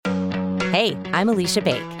Hey, I'm Alicia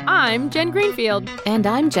Bake. I'm Jen Greenfield. And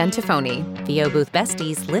I'm Jen Tafoni. VO Booth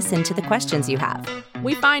Besties listen to the questions you have.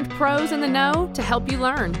 We find pros in the know to help you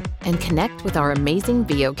learn. And connect with our amazing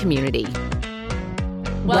VO community.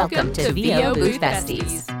 Welcome to VO Booth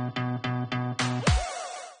Besties.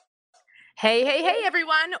 Hey,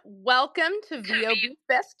 everyone. Welcome to VO Booth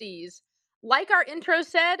Besties. Like our intro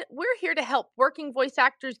said, we're here to help working voice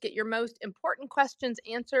actors get your most important questions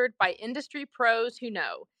answered by industry pros who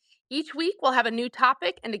know. Each week, we'll have a new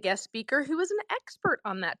topic and a guest speaker who is an expert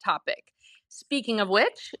on that topic. Speaking of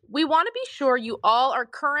which, we want to be sure you all are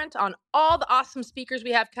current on all the awesome speakers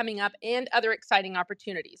we have coming up and other exciting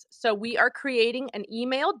opportunities. So we are creating an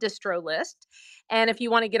email distro list. And if you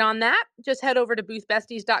want to get on that, just head over to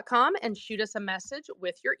boothbesties.com and shoot us a message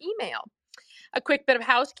with your email. A quick bit of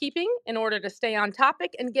housekeeping in order to stay on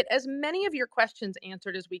topic and get as many of your questions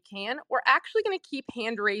answered as we can. We're actually going to keep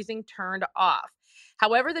hand raising turned off.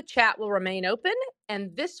 However, the chat will remain open,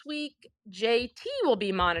 and this week, JT will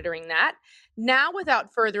be monitoring that. Now,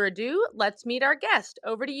 without further ado, let's meet our guest.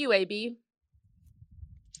 Over to you, AB.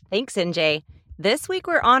 Thanks, NJ. This week,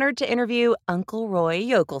 we're honored to interview Uncle Roy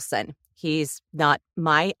Yokelson. He's not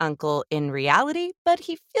my uncle in reality, but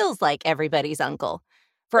he feels like everybody's uncle.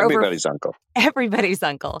 Everybody's uncle. Everybody's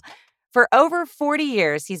uncle. For over 40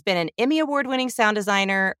 years, he's been an Emmy Award-winning sound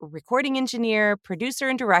designer, recording engineer, producer,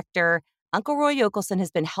 and director. Uncle Roy Yokelson has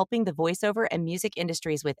been helping the voiceover and music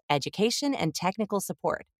industries with education and technical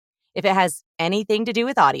support. If it has anything to do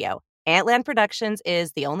with audio, Antland Productions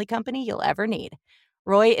is the only company you'll ever need.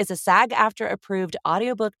 Roy is a SAG-AFTRA approved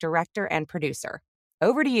audiobook director and producer.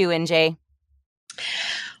 Over to you, NJ.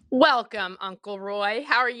 Welcome, Uncle Roy.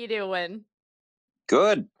 How are you doing?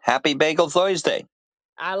 Good. Happy Bagel Thursday.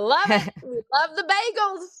 I love it. We love the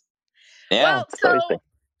bagels. Yeah, well, so Thursday.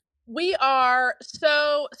 We are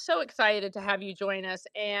so excited to have you join us.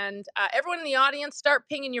 And everyone in the audience, start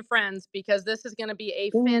pinging your friends because this is going to be a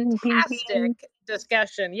fantastic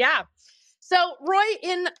discussion. Yeah. So,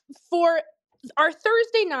 Roy, for our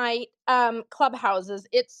Thursday night clubhouses,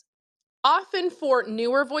 it's often for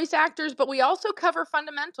newer voice actors, but we also cover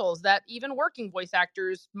fundamentals that even working voice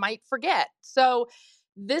actors might forget. So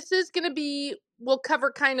this is going to be, we'll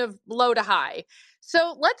cover kind of low to high.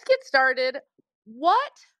 So let's get started.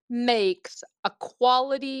 What makes a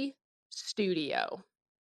quality studio?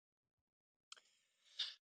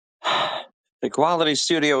 The quality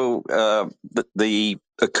studio, the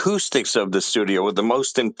acoustics of the studio are the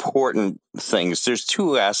most important things. There's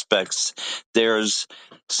two aspects. There's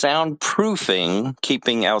soundproofing,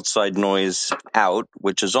 keeping outside noise out,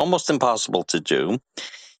 which is almost impossible to do.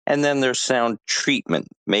 And then there's sound treatment,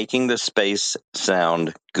 making the space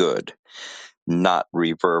sound good, not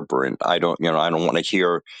reverberant. I don't want to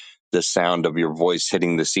hear the sound of your voice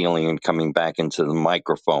hitting the ceiling and coming back into the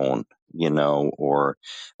microphone, or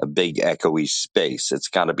a big echoey space. It's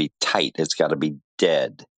got to be tight. It's got to be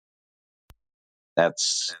dead.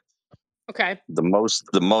 That's okay. The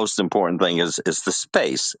most important thing is the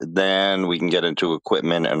space. Then we can get into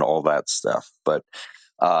equipment and all that stuff. But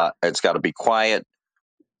it's got to be quiet.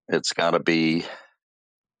 It's got to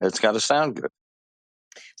sound good.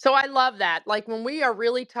 So I love that. Like when we are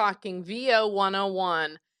really talking VO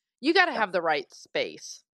 101, you got to have the right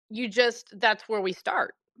space. That's where we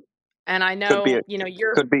start. And I know,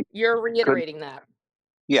 you're reiterating that.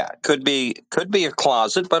 Yeah, could be a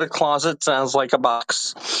closet, but a closet sounds like a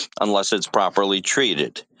box unless it's properly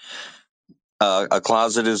treated. A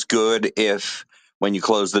closet is good if when you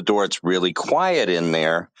close the door, it's really quiet in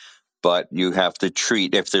there, but you have to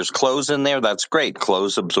treat. If there's clothes in there, that's great.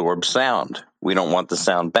 Clothes absorb sound. We don't want the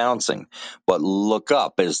sound bouncing. But look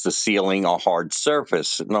up. Is the ceiling a hard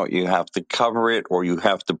surface? No, you have to cover it, or you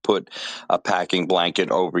have to put a packing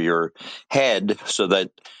blanket over your head so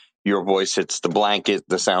that your voice hits the blanket,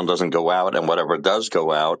 the sound doesn't go out, and whatever does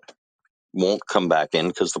go out won't come back in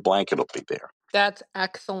because the blanket will be there. That's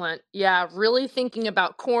excellent. Yeah, really thinking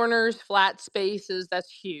about corners, flat spaces,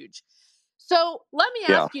 that's huge. So let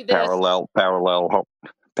me ask you this.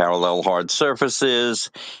 Parallel hard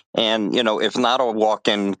surfaces. And, if not a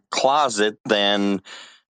walk-in closet, then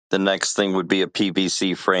the next thing would be a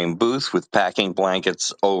PVC frame booth with packing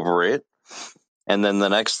blankets over it. And then the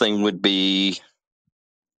next thing would be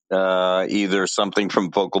either something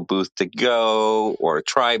from Vocal Booth to Go or a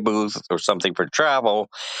tri booth or something for travel.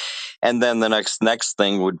 And then the next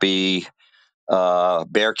thing would be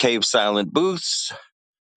Bear Cave silent booths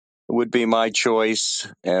would be my choice.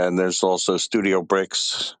 And there's also studio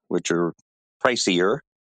bricks, which are pricier.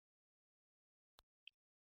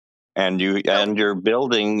 And you're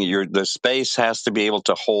building the space has to be able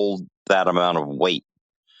to hold that amount of weight.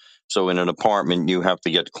 So in an apartment, you have to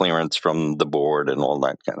get clearance from the board and all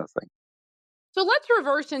that kind of thing. So let's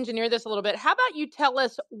reverse engineer this a little bit. How about you tell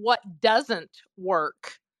us what doesn't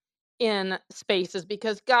work in spaces?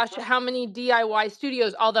 Because, gosh, how many DIY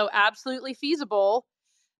studios, although absolutely feasible,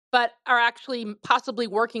 but are actually possibly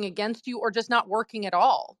working against you or just not working at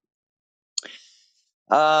all?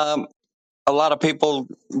 Um, a lot of people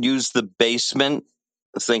use the basement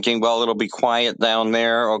thinking, well, it'll be quiet down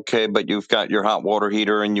there. Okay, but you've got your hot water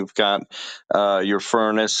heater and you've got your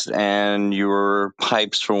furnace and your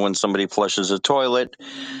pipes for when somebody flushes a toilet,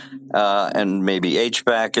 and maybe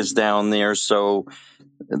HVAC is down there. So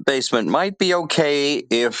the basement might be okay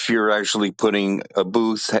if you're actually putting a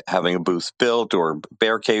booth, having a booth built or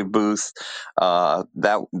bear cave booth.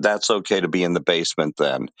 That's okay to be in the basement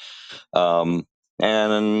then. Um,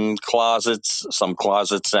 and closets, some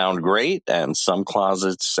closets sound great, and some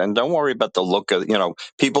closets, and don't worry about the look of,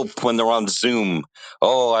 people when they're on Zoom.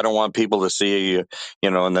 Oh, I don't want people to see,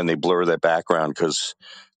 and then they blur their background because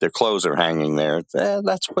their clothes are hanging there.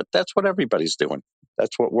 That's what everybody's doing.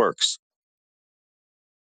 That's what works.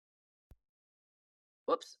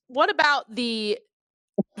 Whoops. What about the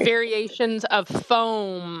variations of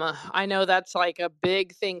foam? I know that's like a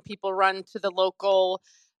big thing. People run to the local,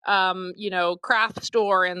 craft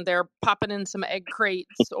store and they're popping in some egg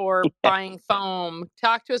crates or buying foam.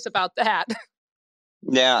 Talk to us about that.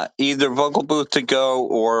 Yeah, either Vocal Booth to Go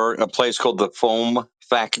or a place called the Foam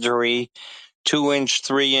Factory. 2-inch,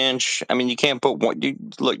 3-inch. I mean, you can't put one.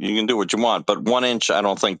 Look, you can do what you want, but 1 inch, I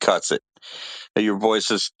don't think cuts it. Your voice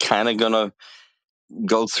is kind of gonna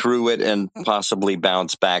go through it and possibly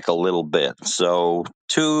bounce back a little bit. So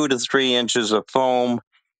 2 to 3 inches of foam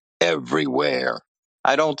everywhere.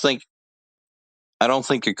 I don't think. I don't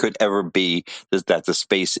think it could ever be that the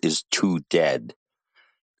space is too dead.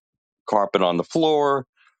 Carpet on the floor,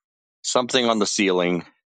 something on the ceiling,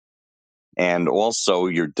 and also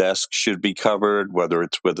your desk should be covered, whether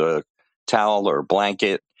it's with a towel or a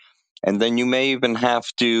blanket. And then you may even have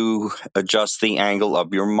to adjust the angle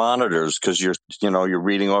of your monitors because you're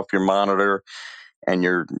reading off your monitor and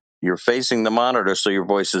you're facing the monitor, so your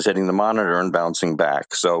voice is hitting the monitor and bouncing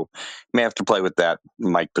back. So you may have to play with that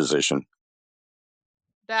mic position.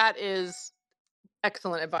 That is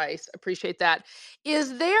excellent advice. Appreciate that.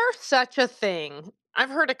 Is there such a thing?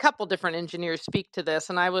 I've heard a couple different engineers speak to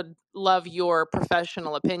this, and I would love your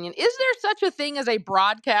professional opinion. Is there such a thing as a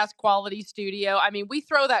broadcast quality studio? I mean, we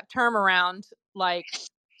throw that term around like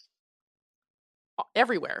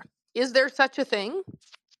everywhere. Is there such a thing?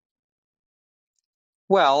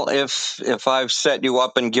 Well, if I've set you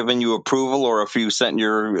up and given you approval, or if you sent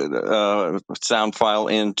your sound file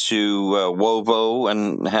into Wovo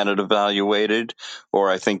and had it evaluated,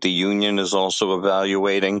 or I think the union is also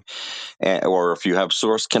evaluating, or if you have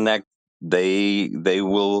Source Connect, they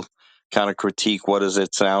will kind of critique what does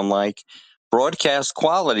it sound like. Broadcast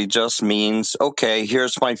quality just means, okay,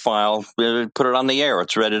 here's my file, put it on the air,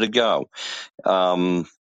 it's ready to go. Um,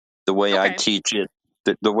 the way I Okay. teach it,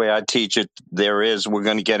 we're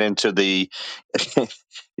going to get into the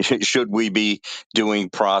should we be doing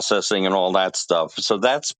processing and all that stuff. So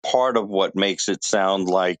that's part of what makes it sound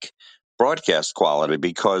like broadcast quality,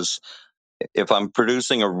 because if I'm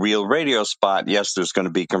producing a real radio spot, yes, there's going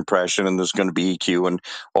to be compression and there's going to be EQ and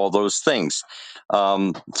all those things.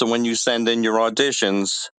 So when you send in your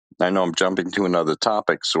auditions, I know I'm jumping to another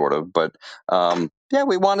topic, sort of, but yeah,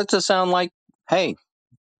 we want it to sound like, hey,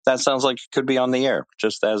 that sounds like it could be on the air,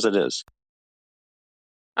 just as it is.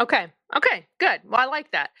 Okay. Okay. Good. Well, I like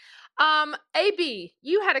that. AB,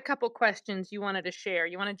 you had a couple questions you wanted to share.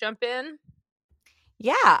 You want to jump in?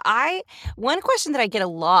 Yeah, I one question that I get a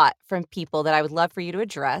lot from people that I would love for you to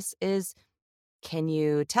address is, can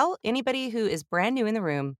you tell anybody who is brand new in the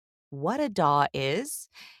room what a DAW is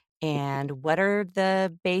and what are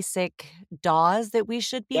the basic DAWs that we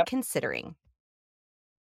should be Yep. considering?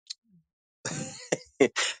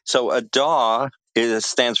 So a DAW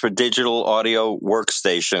stands for Digital Audio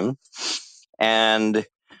Workstation, and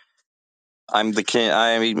I'm the king.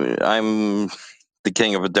 I'm the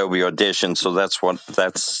king of Adobe Audition, so that's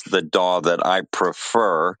the DAW that I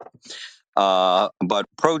prefer. But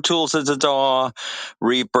Pro Tools is a DAW,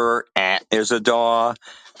 Reaper is a DAW,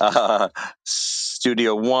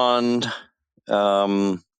 Studio One.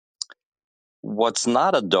 Um, what's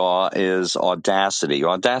not a DAW is Audacity.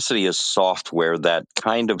 Audacity is software that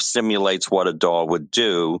kind of simulates what a DAW would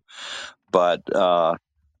do, but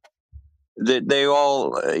they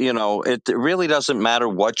all, it really doesn't matter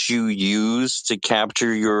what you use to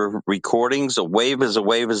capture your recordings. A wave is a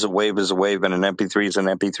wave is a wave is a wave, and an MP3 is an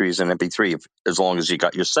MP3 is an MP3, as long as you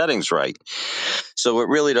got your settings right. So it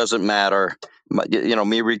really doesn't matter.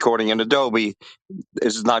 Me recording in Adobe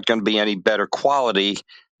is not going to be any better quality.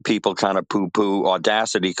 People kind of poo-poo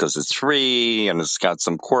Audacity because it's free and it's got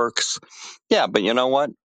some quirks. Yeah, but you know what?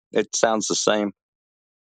 It sounds the same.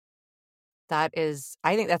 I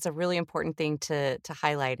think that's a really important thing to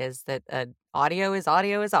highlight, is that audio is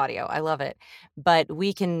audio is audio. I love it. But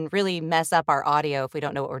we can really mess up our audio if we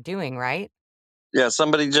don't know what we're doing, right? Yeah,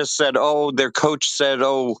 somebody just said, oh, their coach said,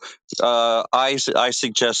 oh, I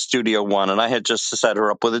suggest Studio One. And I had just set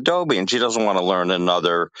her up with Adobe, and she doesn't want to learn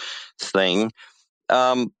another thing.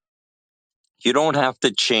 You don't have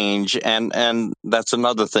to change. And that's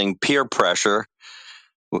another thing, peer pressure,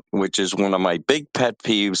 which is one of my big pet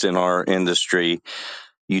peeves in our industry.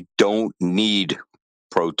 You don't need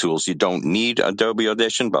Pro Tools. You don't need Adobe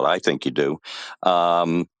Audition, but I think you do.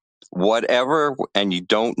 Whatever, and you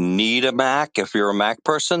don't need a Mac. If you're a Mac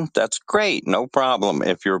person, that's great, no problem.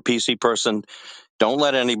 If you're a PC person, don't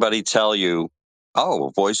let anybody tell you,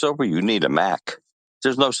 oh, voiceover, you need a Mac.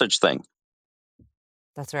 There's no such thing.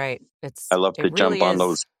 That's right. I love It to jump really on is.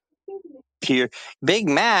 those peer Big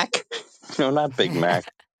Mac. No, not Big Mac.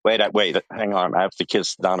 Wait, hang on. I have to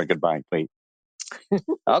kiss Donna goodbye. Wait.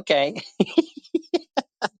 Okay.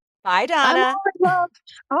 Bye, I'm Donna. all in love.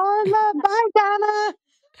 All in love. Bye, Donna.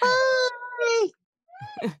 Bye.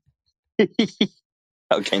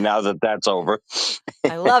 Okay, now that that's over.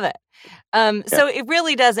 I love it. Yeah, So it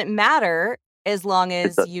really doesn't matter, as long it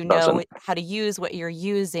as you know doesn't. how to use what you're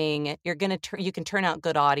using. You can turn out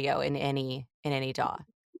good audio in any DAW.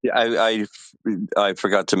 Yeah, I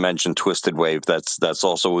forgot to mention Twisted Wave. That's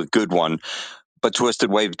also a good one. But Twisted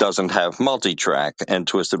Wave doesn't have multi-track, and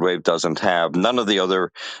Twisted Wave doesn't have, none of the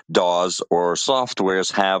other DAWs or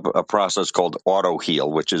softwares have a process called Auto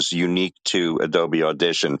Heal, which is unique to Adobe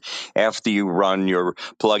Audition. After you run your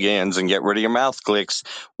plugins and get rid of your mouth clicks,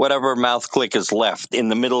 whatever mouth click is left in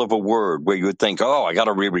the middle of a word where you would think, oh, I got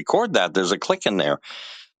to re-record that, there's a click in there.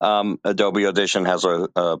 Adobe Audition has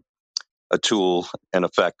a tool, an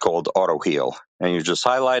effect called Auto Heal, and you just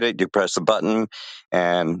highlight it, you press a button,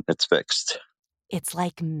 and it's fixed. It's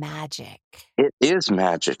like magic. It is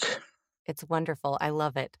magic. It's wonderful. I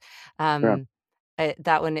love it. Yeah.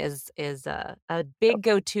 That one is a big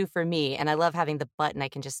go-to for me, and I love having the button I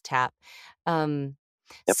can just tap. Um,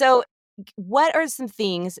 Yep. so, what are some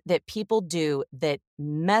things that people do that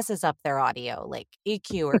messes up their audio, like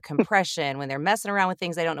EQ or compression, when they're messing around with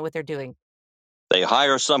things they don't know what they're doing? They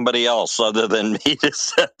hire somebody else other than me to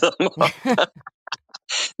set them up.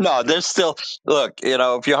 No, there's still, look,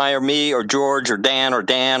 if you hire me or George or Dan or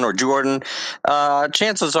Jordan,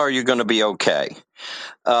 chances are you're going to be okay.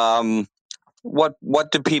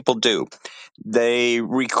 What do people do? They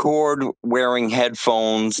record wearing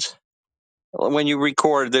headphones. When you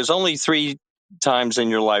record, there's only 3 times in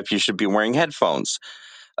your life you should be wearing headphones.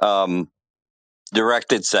 Um,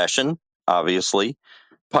 Directed session, obviously,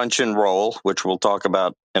 punch and roll, which we'll talk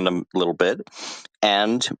about in a little bit,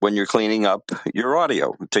 and when you're cleaning up your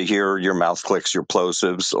audio to hear your mouth clicks, your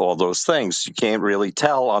plosives, all those things. You can't really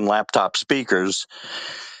tell on laptop speakers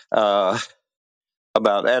uh,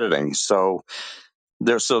 about editing. So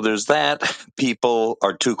there's that. People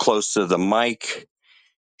are too close to the mic,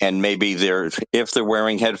 and maybe if they're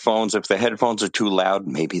wearing headphones, if the headphones are too loud,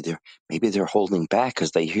 maybe they're holding back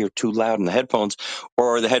because they hear too loud in the headphones,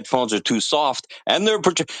 or the headphones are too soft and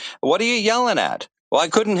what are you yelling at? Well, I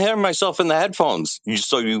couldn't hear myself in the headphones.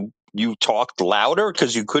 You talked louder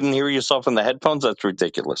because you couldn't hear yourself in the headphones? That's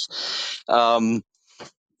ridiculous. um,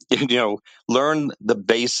 you know, learn the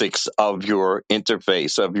basics of your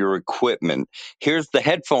interface, of your equipment. Here's the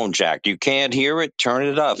headphone jack. You can't hear it, turn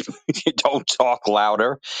it up. You don't talk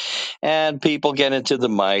louder. And people get into the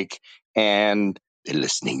mic and they're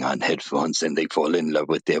listening on headphones and they fall in love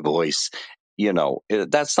with their voice.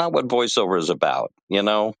 That's not what voiceover is about.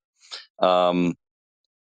 Um,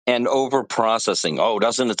 and over processing. Oh,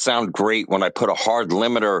 doesn't it sound great when I put a hard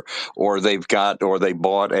limiter, or they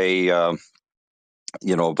bought a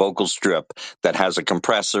vocal strip that has a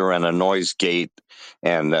compressor and a noise gate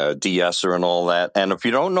and a de-esser and all that. And if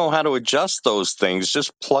you don't know how to adjust those things,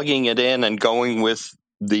 just plugging it in and going with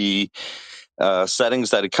the settings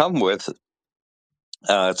that it come with,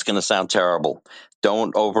 it's going to sound terrible.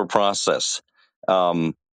 Don't overprocess.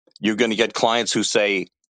 You're going to get clients who say,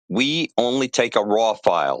 we only take a raw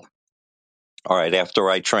file. All right, after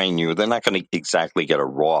I train you, they're not going to exactly get a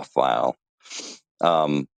raw file.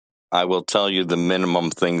 I will tell you the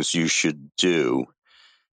minimum things you should do.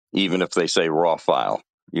 even if they say raw file.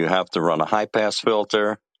 You have to run a high-pass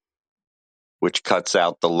filter, which cuts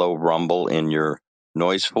out the low rumble in your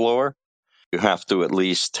noise floor. You have to at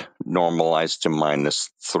least normalize to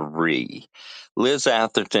 -3. Liz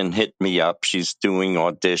Atherton hit me up. She's doing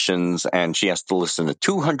auditions, and she has to listen to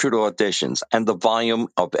 200 auditions, and the volume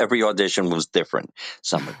of every audition was different.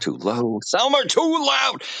 Some are too low, some are too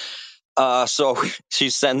loud. So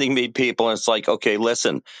she's sending me people, and it's like, okay,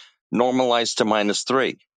 listen, normalize to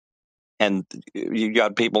 -3. And you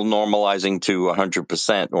got people normalizing to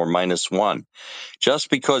 100% or -1. Just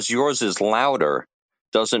because yours is louder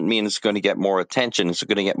doesn't mean it's going to get more attention. It's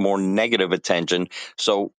going to get more negative attention.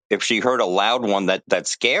 So if she heard a loud one that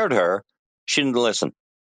scared her, she didn't listen.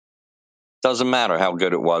 Doesn't matter how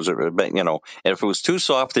good it was, but if it was too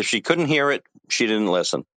soft, if she couldn't hear it, she didn't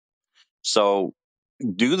listen. So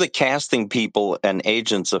do the casting people and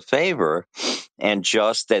agents a favor and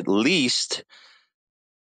just at least,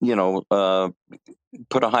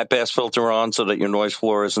 put a high pass filter on so that your noise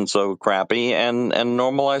floor isn't so crappy and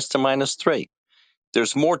normalize to -3.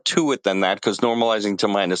 There's more to it than that, because normalizing to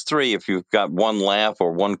 -3, if you've got one laugh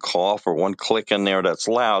or one cough or one click in there that's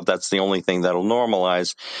loud, that's the only thing that'll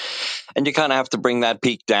normalize. And you kind of have to bring that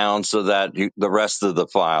peak down so that the rest of the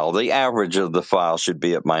file, the average of the file, should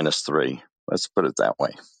be at -3. Let's put it that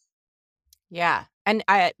way. Yeah. And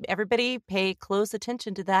everybody pay close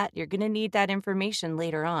attention to that. You're going to need that information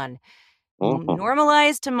later on. Mm-hmm.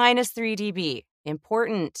 Normalize to -3 dB.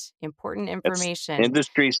 Important It's information.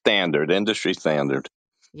 industry standard.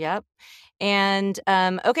 Yep. And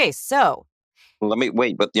okay, so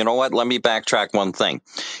But you know what? Let me backtrack one thing.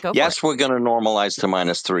 go for it. Yes, we're going to normalize to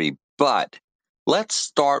 -3, but let's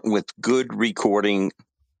start with good recording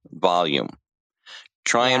volume.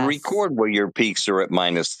 Try and Yes. record where your peaks are at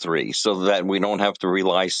 -3 so that we don't have to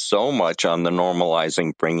rely so much on the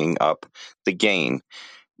normalizing, bringing up the gain.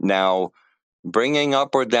 Now, bringing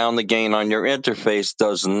up or down the gain on your interface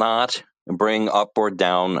does not bring up or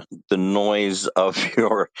down the noise of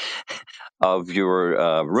your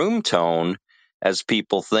room tone, as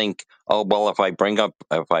people think. Oh well, if I bring up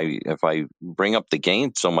the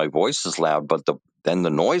gain so my voice is loud, but then the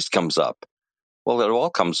noise comes up. Well, it all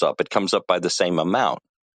comes up. It comes up by the same amount.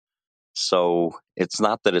 So it's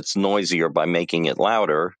not that it's noisier by making it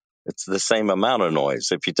louder. It's the same amount of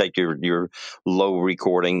noise. If you take your low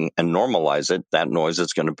recording and normalize it, that noise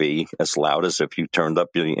is going to be as loud as if you turned up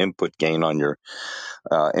the input gain on your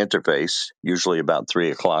interface. Usually about 3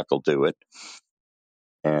 o'clock will do it.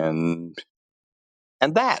 And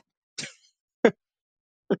that.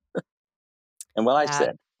 And what I That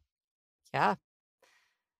said. yeah.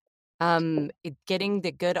 Getting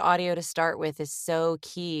the good audio to start with is so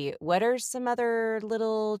key. What are some other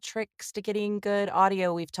little tricks to getting good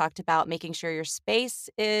audio? We've talked about making sure your space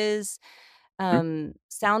is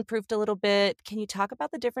soundproofed a little bit. Can you talk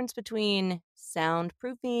about the difference between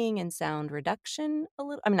soundproofing and sound reduction a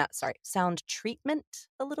little? I'm not sorry, sound treatment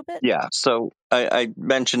a little bit? Yeah, so I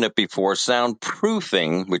mentioned it before.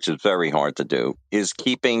 Soundproofing, which is very hard to do, is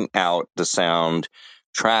keeping out the sound,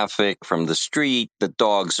 traffic from the street. The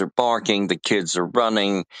dogs are barking, the kids are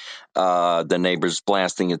running, the neighbor's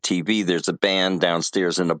blasting a TV. There's a band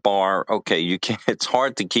downstairs in the bar. Okay, you can. It's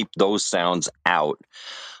hard to keep those sounds out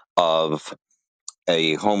of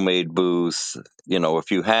a homemade booth.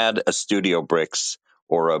 If you had a Studio Bricks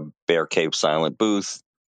or a Bear Cave Silent booth,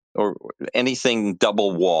 or anything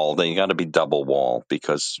double wall, then you got to be double wall,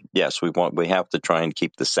 because yes, we have to try and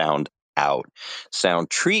keep the sound out. Sound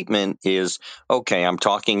treatment is, okay, I'm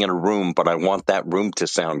talking in a room, but I want that room to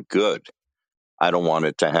sound good. I don't want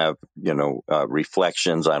it to have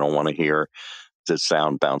reflections. I don't want to hear the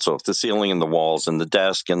sound bounce off the ceiling and the walls and the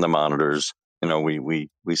desk and the monitors. We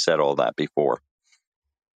said all that before.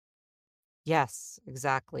 Yes,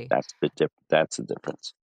 exactly. That's the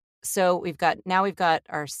difference. So we've got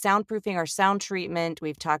our soundproofing, our sound treatment.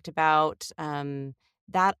 We've talked about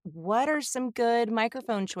that. What are some good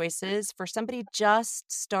microphone choices for somebody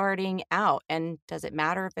just starting out? And does it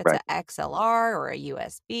matter if it's Right. a XLR or a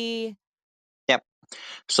USB? Yep.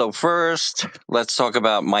 So first, let's talk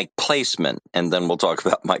about mic placement, and then we'll talk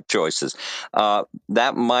about mic choices.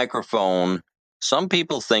 That microphone, some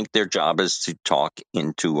people think their job is to talk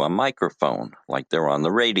into a microphone, like they're on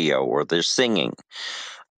the radio or they're singing.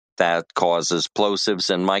 That causes plosives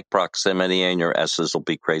and mic proximity, and your S's will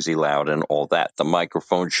be crazy loud and all that. The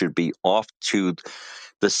microphone should be off to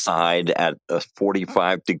the side at a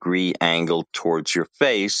 45-degree angle towards your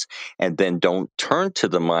face, and then don't turn to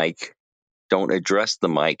the mic. Don't address the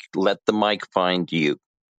mic. Let the mic find you.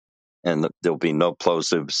 And there'll be no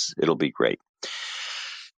plosives. It'll be great.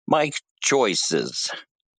 Mic choices.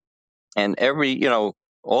 And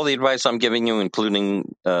all the advice I'm giving you,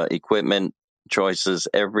 including equipment choices,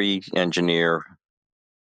 every engineer,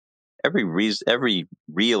 every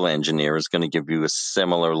real engineer is going to give you a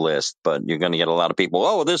similar list, but you're going to get a lot of people.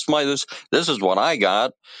 Oh, this is what I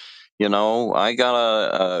got. I got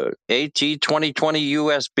a AT2020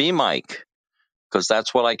 USB mic because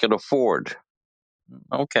that's what I could afford.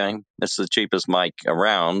 Okay, this is the cheapest mic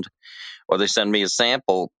around. Or they send me a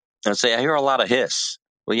sample and say, I hear a lot of hiss.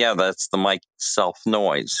 Well, yeah, that's the mic self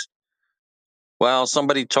noise. Well,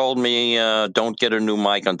 somebody told me don't get a new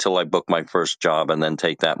mic until I book my first job and then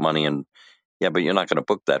take that money. And yeah, but you're not going to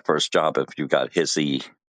book that first job if you got hissy,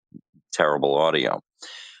 terrible audio.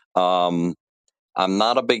 I'm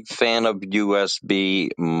not a big fan of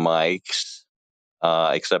USB mics,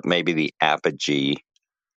 except maybe the Apogee,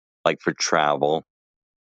 like for travel.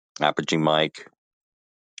 Apogee mic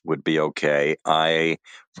would be okay.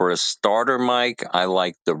 For a starter mic, I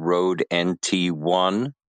like the Rode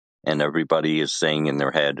NT1, and everybody is saying in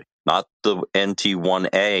their head, not the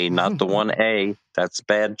NT1A, not the 1A. That's a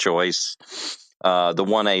bad choice. The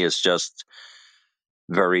 1A is just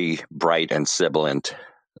very bright and sibilant,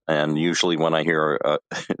 and usually when I hear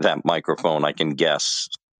that microphone, I can guess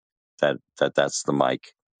that's the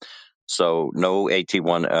mic. So no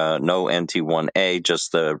AT1, no NT1A,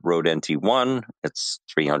 just the Rode NT1. It's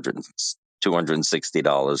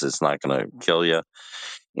 $260. It's not going to kill you.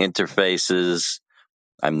 Interfaces.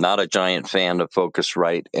 I'm not a giant fan of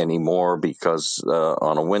Focusrite anymore because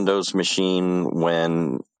on a Windows machine,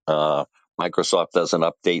 when Microsoft doesn't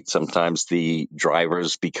update, sometimes the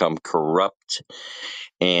drivers become corrupt.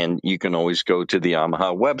 And you can always go to the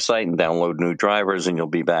Yamaha website and download new drivers, and you'll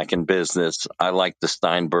be back in business. I like the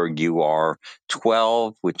Steinberg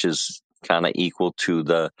UR12, which is kind of equal to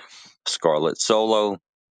the Scarlett Solo.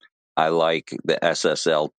 I like the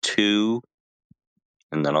SSL2,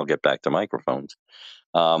 and then I'll get back to microphones.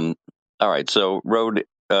 All right, so Rode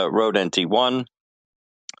NT1.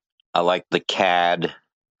 I like the CAD.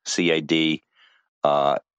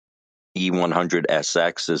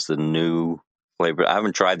 E100SX is the new flavor. I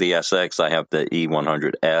haven't tried the SX. I have the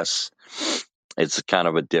E100S. It's kind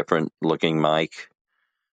of a different looking mic.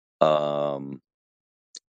 The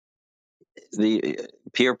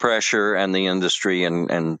peer pressure and the industry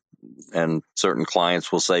and certain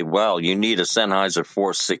clients will say, well, you need a Sennheiser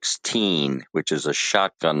 416, which is a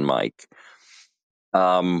shotgun mic.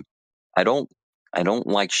 I don't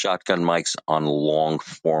like shotgun mics on long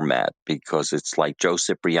format because it's like Joe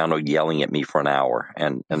Cipriano yelling at me for an hour,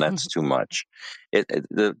 and that's too much.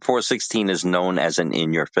 The 416 is known as an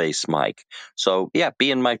in-your-face mic. So yeah,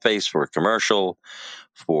 be in my face for a commercial,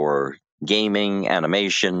 for gaming,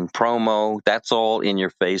 animation, promo. That's all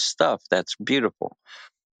in-your-face stuff. That's beautiful.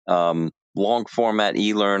 Long format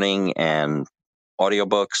e-learning and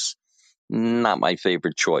audiobooks, not my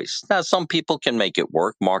favorite choice. Now, some people can make it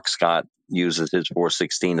work. Mark Scott uses his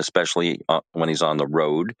 416, especially when he's on the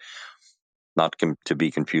road, not to be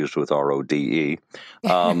confused with RODE.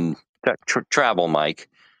 Travel mic.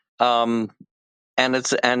 And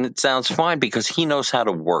it sounds fine because he knows how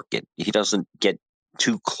to work it. He doesn't get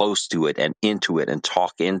too close to it and into it and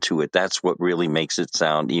talk into it. That's what really makes it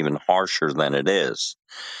sound even harsher than it is.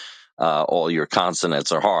 All your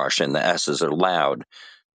consonants are harsh and the S's are loud.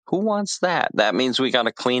 Who wants that? That means we got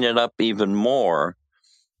to clean it up even more.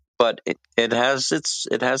 But it has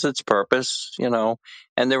its purpose,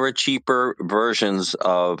 And there are cheaper versions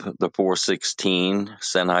of the 416.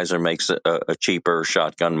 Sennheiser makes a cheaper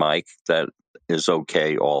shotgun mic that is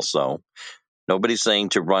okay also. Nobody's saying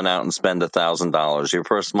to run out and spend $1,000. Your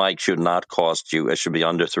first mic should not cost you. It should be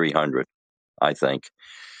under $300, I think.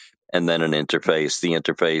 And then an interface. The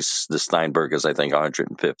interface, the Steinberg is, I think,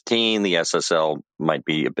 115. The SSL might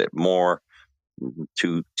be a bit more,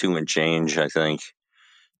 two and change, I think.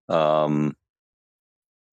 And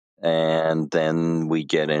then we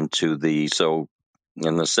get into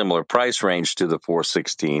in the similar price range to the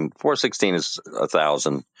 416. 416 is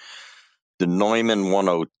 $1,000. The Neumann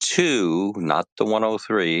 102, not the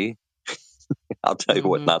 103. I'll tell you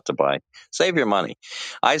what not to buy. Save your money.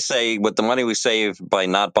 I say with the money we save by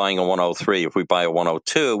not buying a 103, if we buy a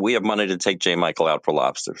 102, we have money to take J. Michael out for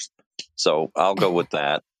lobsters. So I'll go with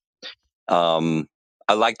that. I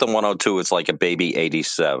like the 102. It's like a baby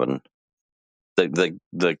 87. The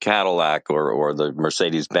Cadillac or the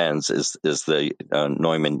Mercedes Benz is the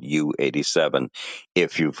Neumann U87.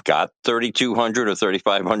 If you've got $3,200 or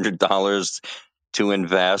 $3,500 to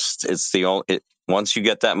invest, it's the only. Once you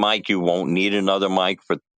get that mic, you won't need another mic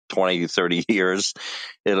for 20 to 30 years.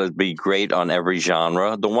 It'll be great on every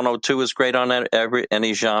genre. The 102 is great on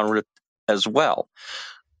any genre as well.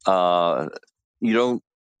 You don't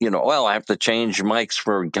well, I have to change mics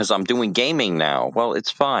because I'm doing gaming now. Well,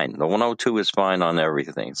 it's fine. The 102 is fine on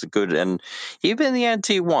everything. It's a good, and even the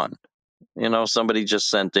NT1. Somebody just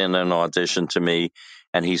sent in an audition to me,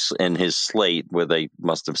 and he's in his slate where they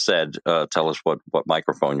must have said, "Tell us what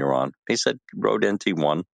microphone you're on." He said, "Rode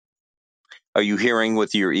NT1." Are you hearing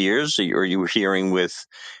with your ears? Are you hearing with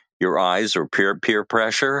your eyes or peer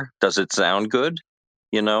pressure? Does it sound good?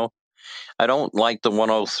 I don't like the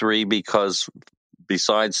 103 because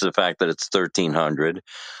besides the fact that it's 1300,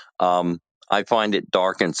 I find it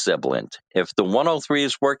dark and sibilant. If the 103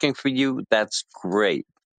 is working for you, that's great.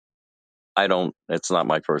 It's not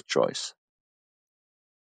my first choice.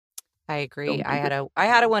 I agree. I had a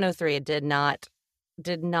 103. It did not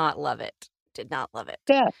love it. Did not love it.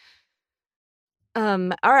 Yeah. All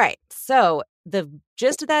right. So the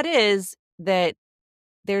gist of that is that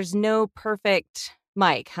there's no perfect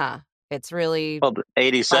mic, huh? It's really Well,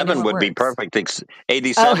 87 would be perfect.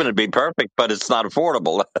 87 would be perfect, but it's not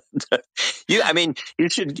affordable. You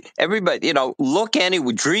should, everybody,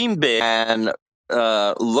 dream big and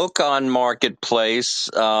look on Marketplace,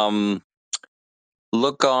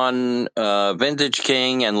 look on Vintage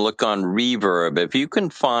King, and look on Reverb. If you can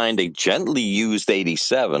find a gently used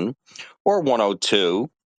 87 or 102,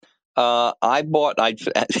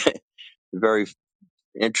 very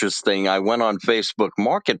interesting. I went on Facebook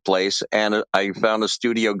Marketplace and I found a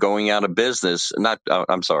studio going out of business.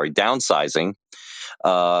 Downsizing.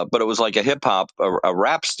 But it was like a hip hop, a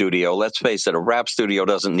rap studio. Let's face it, a rap studio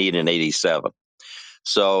doesn't need an 87.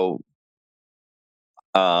 So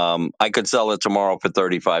I could sell it tomorrow for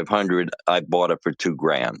 3,500. I bought it for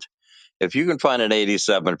 $2,000. If you can find an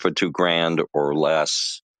 87 for $2,000 or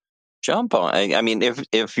less, jump on. I mean,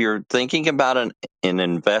 if you're thinking about an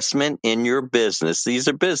investment in your business, these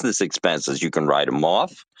are business expenses. You can write them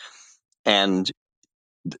off, and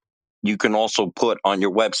you can also put on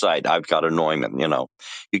your website, "I've got a Neumann."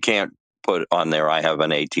 You can't put on there, "I have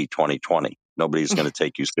an AT 2020." Nobody's going to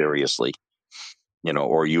take you seriously.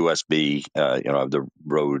 Or USB. The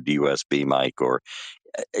Rode USB mic, or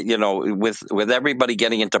with everybody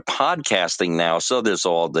getting into podcasting now, so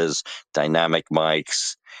there's dynamic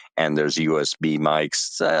mics and there's USB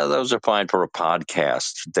mics. Those are fine for a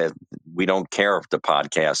podcast. That we don't care if the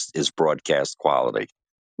podcast is broadcast quality.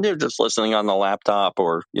 You're just listening on the laptop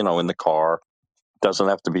or in the car. Doesn't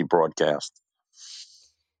have to be broadcast.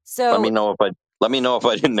 So let me know if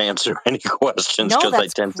I didn't answer any questions. No,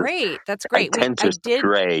 that's That's great. That's great. I tend to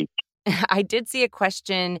stray. I did see a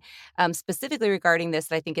question specifically regarding this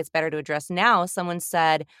that I think it's better to address now. Someone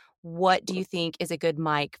said, what do you think is a good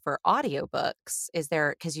mic for audiobooks? Is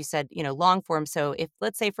there, because you said, long form. So if,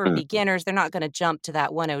 let's say for beginners, they're not going to jump to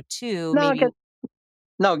that 102.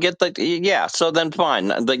 So then fine.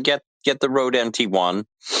 Get the Rode NT1.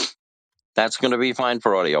 That's going to be fine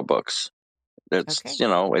for audiobooks. It's, okay.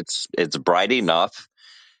 It's bright enough.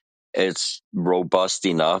 It's robust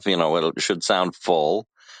enough. It should sound full.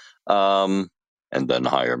 And then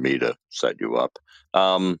hire me to set you up.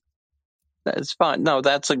 That's fine. No,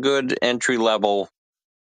 that's a good entry level.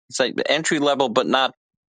 It's like entry level, but not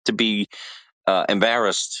to be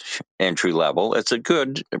embarrassed entry level. It's a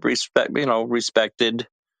good respected.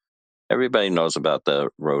 Everybody knows about the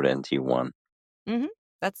Rode NT1. Mm-hmm.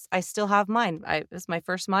 I still have mine. It's my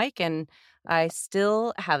first mic, and I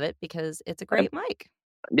still have it because it's a great mic.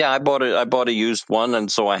 Yeah, I bought a used one,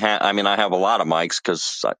 and so I have a lot of mics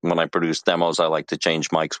because when I produce demos, I like to change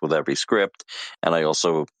mics with every script, and I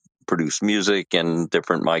also produce music and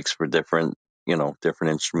different mics for different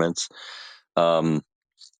instruments. MXL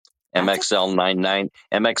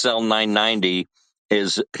 990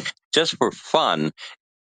 is just for fun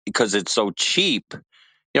because it's so cheap.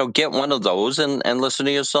 Get one of those and listen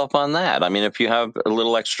to yourself on that. I mean, if you have a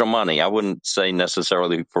little extra money, I wouldn't say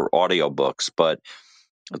necessarily for audiobooks, but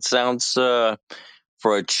it sounds for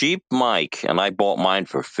a cheap mic, and I bought mine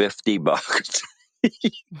for $50.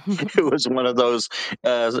 It was one of those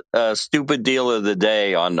stupid deal of the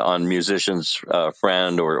day on Musician's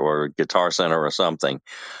Friend or Guitar Center or something,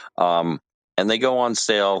 and they go on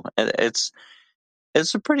sale. And it's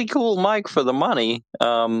a pretty cool mic for the money.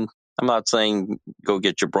 I'm not saying go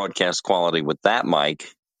get your broadcast quality with that mic,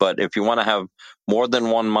 but if you want to have more than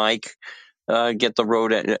one mic, get the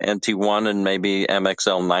Rode NT1 and maybe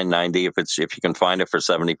MXL 990 if you can find it for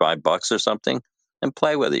 $75 or something, and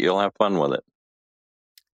play with it. You'll have fun with it.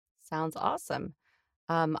 Sounds awesome.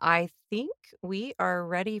 I think we are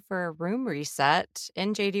ready for a room reset.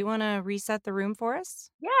 NJ, do you want to reset the room for us?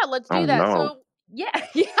 Yeah, let's do that. No. So yeah.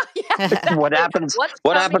 Exactly. What happens?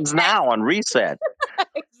 What happens now on reset?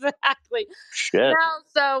 Exactly. exactly. Shit. Now,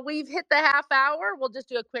 so we've hit the half hour. We'll just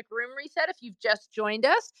do a quick room reset if you've just joined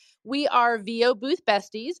us. We are VO Booth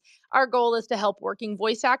Besties. Our goal is to help working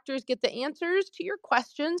voice actors get the answers to your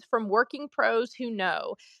questions from working pros who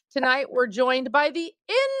know. Tonight, we're joined by the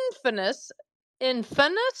infamous Uncle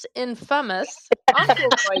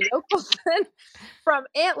Roy Yokelson from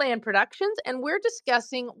Antland Productions, and we're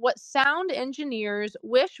discussing what sound engineers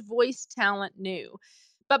wish voice talent knew.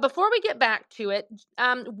 But before we get back to it,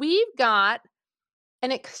 we've got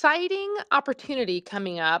an exciting opportunity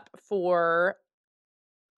coming up for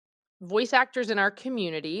voice actors in our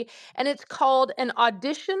community, and it's called an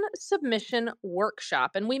audition submission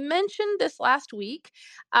workshop. And we mentioned this last week.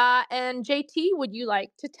 And JT, would you like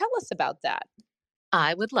to tell us about that?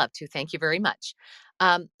 I would love to. Thank you very much.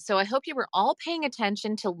 So I hope you were all paying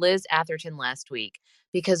attention to Liz Atherton last week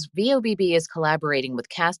because VOBB is collaborating with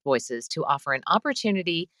Cast Voices to offer an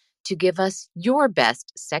opportunity to give us your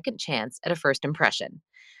best second chance at a first impression.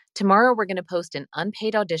 Tomorrow, we're going to post an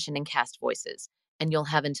unpaid audition in Cast Voices, and you'll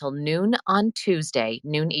have until noon on Tuesday,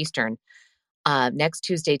 noon Eastern, next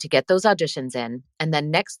Tuesday to get those auditions in. And then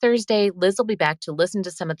next Thursday, Liz will be back to listen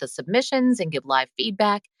to some of the submissions and give live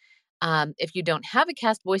feedback. If you don't have a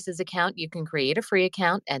Cast Voices account, you can create a free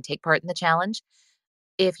account and take part in the challenge.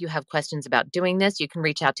 If you have questions about doing this, you can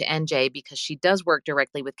reach out to NJ because she does work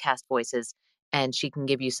directly with Cast Voices and she can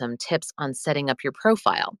give you some tips on setting up your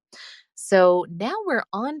profile. So now we're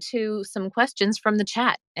on to some questions from the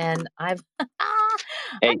chat, and I've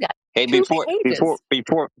Hey, got hey, 2 before pages.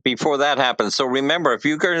 that happens. So remember, if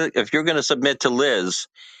you're gonna submit to Liz,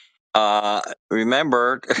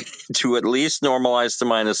 remember to at least normalize to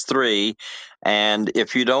 -3. And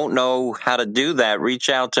if you don't know how to do that, reach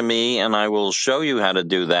out to me and I will show you how to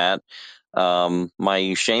do that.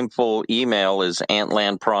 My shameful email is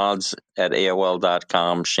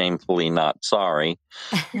antlandprods@aol.com. Shamefully not sorry.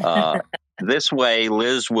 This way,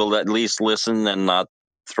 Liz will at least listen and not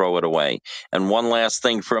throw it away. And one last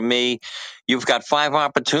thing from me, you've got 5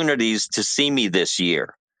 opportunities to see me this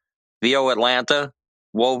year. VO Atlanta,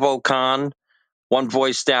 WovoCon, One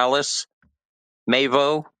Voice Dallas,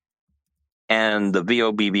 Mavo, and the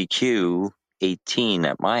VOBBQ 18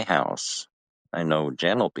 at my house. I know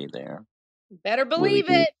Jen will be there. Better Will believe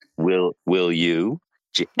you? it. Will you?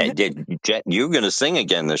 Jen, you're going to sing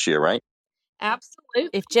again this year, right? Absolutely.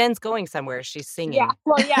 If Jen's going somewhere, she's singing. Yeah.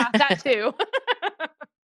 Well, yeah, that too.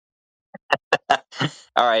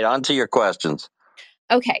 All right, on to your questions.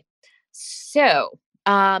 Okay. So,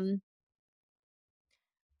 going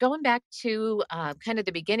back to kind of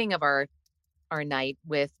the beginning of our night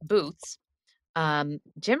with booths,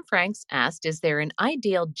 Jim Franks asked, is there an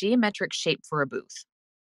ideal geometric shape for a booth?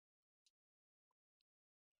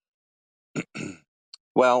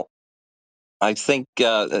 Well, I think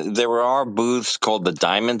there are booths called the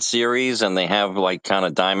Diamond Series, and they have like kind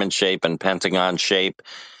of diamond shape and pentagon shape.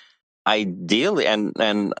 Ideally,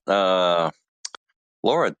 and Laura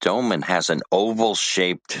Doman has an oval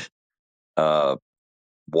shaped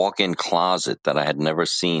walk-in closet that I had never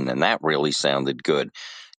seen, and that really sounded good.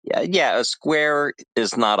 Yeah, a square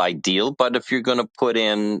is not ideal, but if you're going to put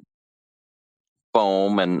in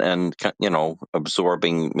foam and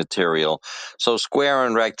absorbing material, so square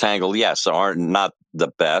and rectangle, yes, are not the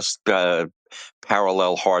best.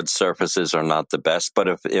 Parallel hard surfaces are not the best, but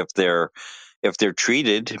if they're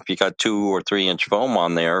treated, if you got 2 or 3 inch foam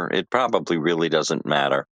on there, it probably really doesn't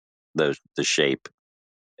matter the shape.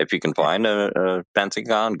 If you can find a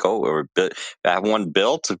pentagon, go or have one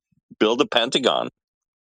built, build a pentagon.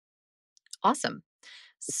 Awesome.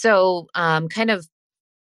 So, kind of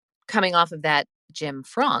coming off of that, Jim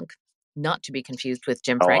Frank, not to be confused with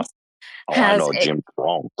Jim Oh, Franks, I has know Jim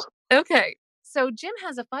Frank. okay. So Jim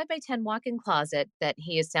has a 5x10 walk-in closet that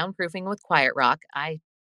he is soundproofing with Quiet Rock. I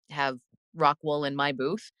have rock wool in my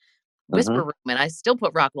booth, Mm-hmm. whisper room, and I still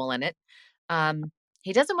put rock wool in it.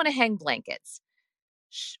 He doesn't want to hang blankets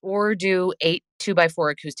or do 8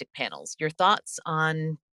 2x4 acoustic panels. Your thoughts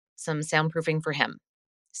on some soundproofing for him?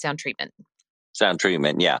 Sound treatment. Sound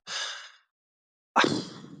treatment, yeah.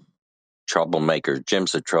 Troublemaker.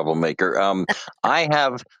 Jim's a troublemaker. I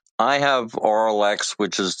have RLX,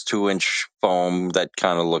 which is 2 inch foam that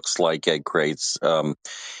kind of looks like egg crates. And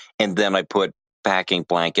then I put packing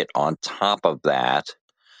blanket on top of that.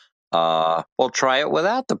 Well, try it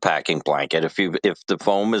without the packing blanket. If the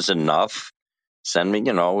foam is enough, send me,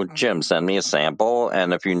 Jim, send me a sample.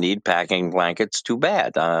 And if you need packing blankets, too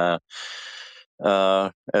bad.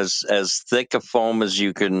 As thick a foam as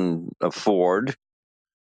you can afford.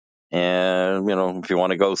 And if you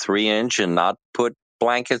want to go 3 inch and not put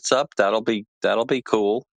blankets up, that'll be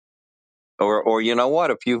cool. Or you know what?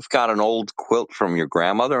 If you've got an old quilt from your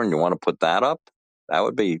grandmother and you want to put that up,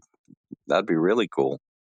 that'd be really cool.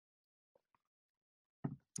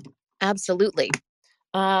 Absolutely.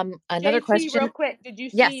 Another JT, question. real quick, did you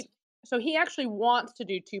Yes. see? So he actually wants to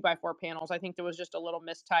do 2x4 panels. I think there was just a little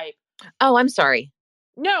mistype. Oh, I'm sorry.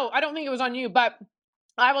 No, I don't think it was on you, but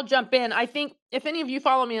I will jump in. I think if any of you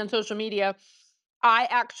follow me on social media, I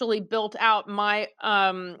actually built out my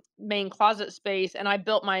main closet space, and I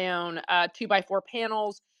built my own 2x4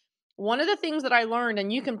 panels. One of the things that I learned,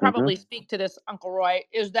 and you can probably speak to this, Uncle Roy,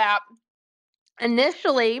 is that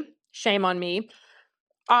initially, shame on me,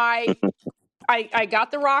 I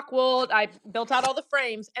got the rock wool, I built out all the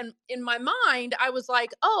frames, and in my mind, I was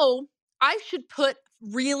like, oh, I should put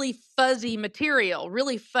really fuzzy material,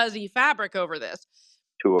 really fuzzy fabric over this.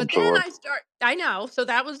 To But then absorb. I know.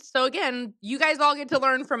 So again, you guys all get to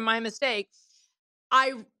learn from my mistake.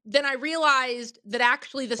 I realized that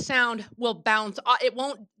actually the sound will bounce. It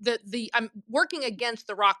won't, I'm working against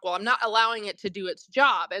the rock wall. I'm not allowing it to do its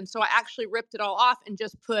job. And so I actually ripped it all off and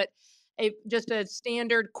just put just a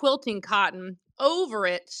standard quilting cotton over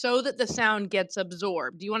it so that the sound gets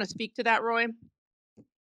absorbed. Do you want to speak to that, Roy?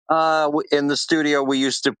 In the studio, we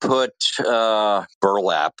used to put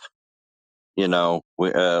burlap.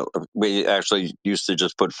 We actually used to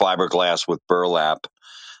just put fiberglass with burlap.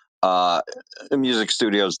 The music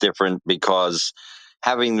studio is different because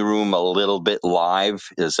having the room a little bit live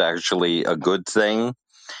is actually a good thing.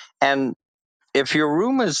 And if your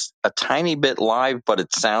room is a tiny bit live, but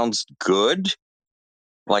it sounds good,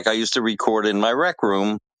 like I used to record in my rec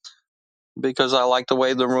room because I like the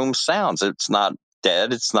way the room sounds. It's not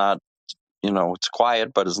dead. It's not, it's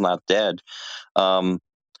quiet, but it's not dead.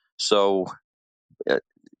 So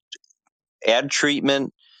add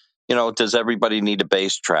treatment. Does everybody need a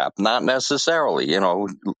bass trap? Not necessarily.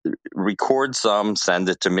 Record some, send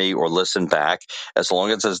it to me, or listen back. As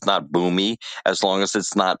long as it's not boomy, as long as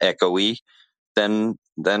it's not echoey, then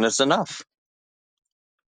it's enough.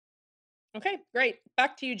 Okay, great.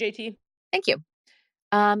 Back to you, JT. Thank you.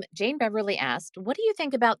 Jane Beverly asked, what do you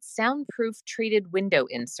think about soundproof treated window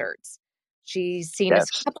inserts? She's seen a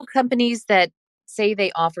Yes. couple companies that say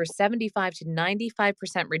they offer 75 to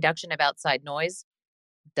 95% reduction of outside noise.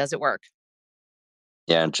 Does it work?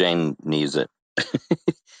 Yeah, Jane needs it.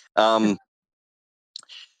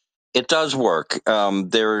 It does work. I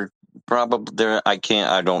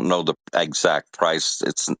don't know the exact price.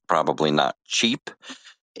 It's probably not cheap.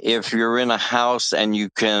 If you're in a house and you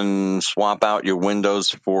can swap out your windows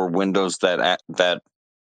for windows that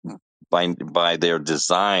by their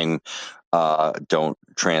design don't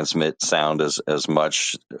transmit sound as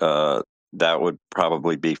much, that would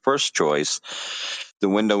probably be first choice. The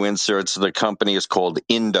window inserts, the company is called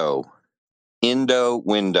Indo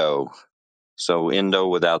Window. So Indo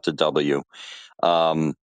without the W.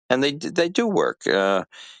 And they do work.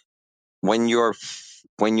 When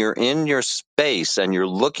you're in your space and you're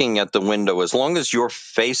looking at the window, as long as you're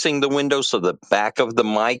facing the window, so the back of the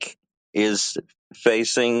mic is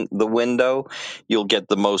facing the window, you'll get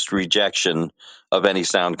the most rejection of any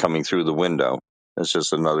sound coming through the window. That's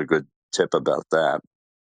just another good tip about that.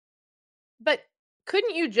 But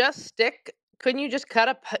couldn't you just cut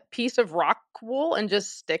a piece of rock wool and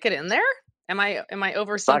just stick it in there? Am I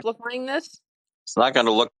oversimplifying this? It's not going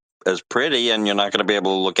to look as pretty, and you're not going to be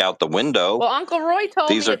able to look out the window. Well, Uncle Roy told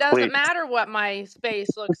These me are it doesn't matter what my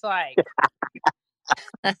space looks like.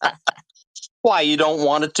 Why, you don't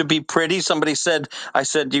want it to be pretty? Somebody said. I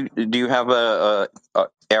said, do you have a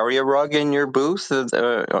area rug in your booth,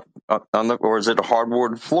 or is it a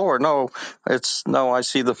hardwood floor? No, no. I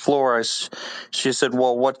see the floor. She said,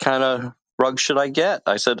 well, what kind of rug should I get?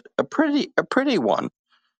 I said, a pretty one.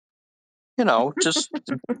 Just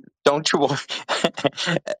don't you want?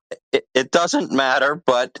 It doesn't matter,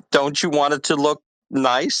 but don't you want it to look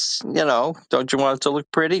nice? Don't you want it to look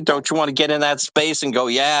pretty? Don't you want to get in that space and go,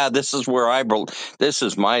 yeah, this is where this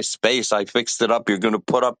is my space. I fixed it up. You're going to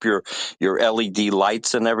put up your LED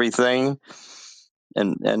lights and everything,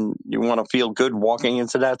 and you want to feel good walking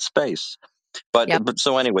into that space. But Yep.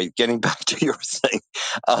 so anyway, getting back to your thing.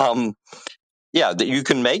 Yeah, that you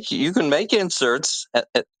can make inserts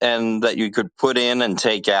and that you could put in and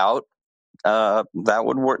take out. That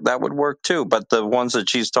would work. That would work too. But the ones that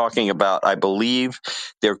she's talking about, I believe,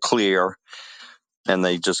 they're clear, and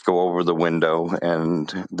they just go over the window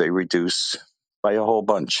and they reduce by a whole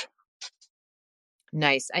bunch.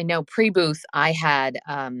 Nice. I know pre-booth I had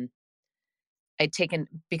I'd taken,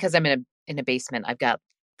 because I'm in a basement, I've got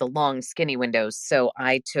the long skinny windows. So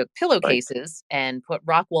I took Right. pillowcases and put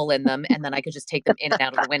rock wool in them, and then I could just take them in and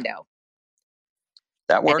out of the window.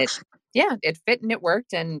 That And it works. Yeah, it fit and it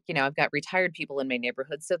worked. And, I've got retired people in my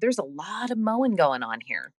neighborhood. So there's a lot of mowing going on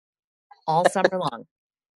here all summer long.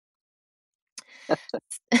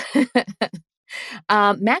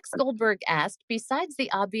 Max Goldberg asked, besides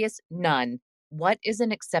the obvious none, what is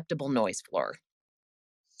an acceptable noise floor?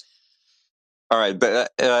 All right,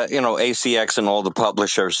 but ACX and all the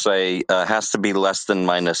publishers say has to be less than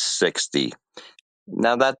minus 60.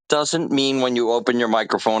 Now that doesn't mean when you open your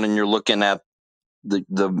microphone and you're looking at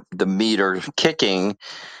the meter kicking.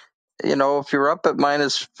 If you're up at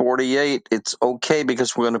minus 48, it's okay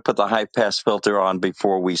because we're going to put the high pass filter on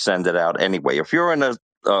before we send it out anyway. If you're in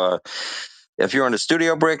a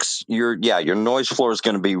Studio Bricks, your noise floor is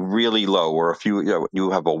going to be really low. Or if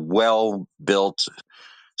you have a well built,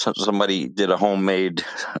 somebody did a homemade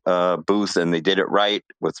booth and they did it right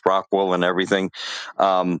with Rockwell and everything.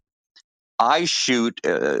 I shoot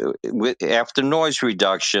after noise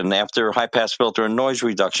reduction, after high pass filter and noise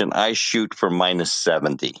reduction, I shoot for minus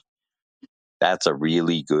 70. That's a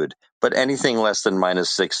really good, but anything less than minus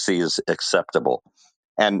 60 is acceptable.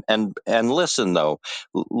 And listen though,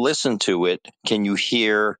 listen to it. Can you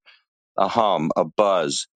hear a hum, a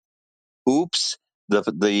buzz? Oops,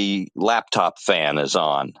 the laptop fan is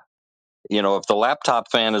on. If the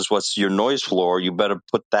laptop fan is what's your noise floor, you better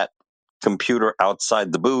put that computer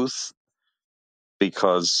outside the booth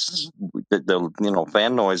because the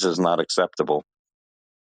fan noise is not acceptable.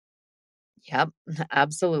 Yep,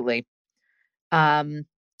 absolutely.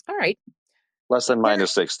 All right. Less than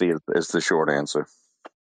minus 60 is the short answer.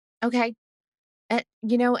 Okay.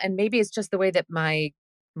 And maybe it's just the way that my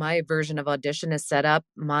version of Audition is set up.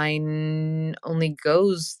 Mine only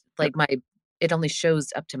goes it only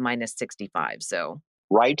shows up to minus 65. So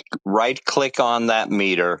Right click on that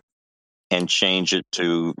meter and change it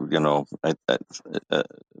to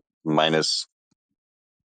minus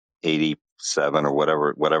 87 or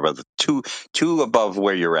whatever the two above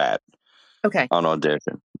where you're at okay. on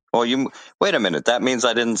Audition. Oh, you wait a minute. That means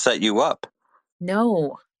I didn't set you up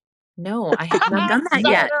No, I have not done that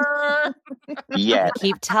yet. yet.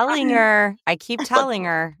 I keep telling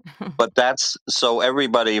her. But that's so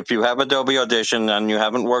everybody. If you have Adobe Audition and you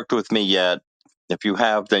haven't worked with me yet, if you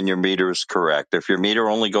have, then your meter is correct. If your meter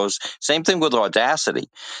only goes, same thing with Audacity.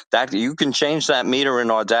 That you can change that meter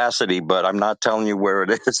in Audacity, but I'm not telling you where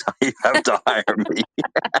it is. You have to hire me.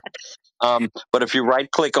 But if you right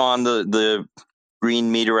click on the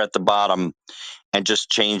green meter at the bottom and just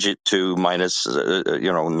change it to minus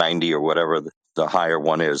 90 or whatever the higher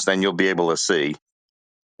one is, then you'll be able to see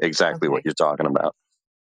exactly what Okay. you're talking about.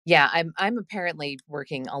 Yeah, I'm apparently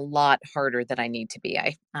working a lot harder than I need to be.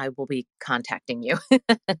 I will be contacting you.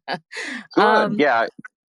 Good. Yeah.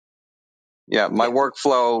 My Yeah.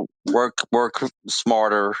 workflow, work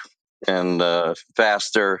smarter and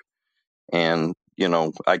faster. And,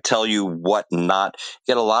 I tell you what not.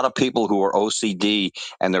 Get a lot of people who are OCD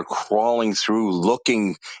and they're crawling through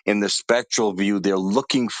looking in the spectral view. They're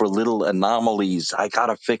looking for little anomalies. I got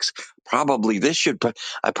to fix probably this should, but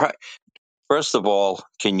first of all,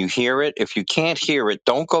 can you hear it? If you can't hear it,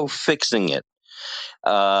 don't go fixing it.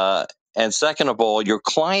 Uh, and second of all, your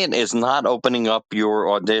client is not opening up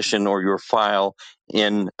your Audition or your file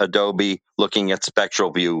in Adobe looking at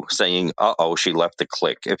spectral view saying, "Uh-oh, she left a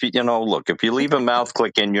click." If look, if you leave a mouth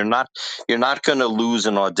click in, you're not going to lose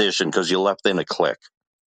an audition because you left in a click.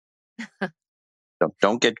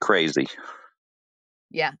 Don't get crazy.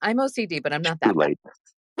 Yeah, I'm OCD, but I'm not Too that bad. late.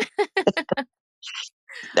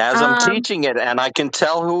 As I'm Um, teaching it, and I can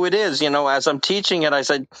tell who it is, as I'm teaching it, I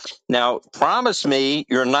said, now promise me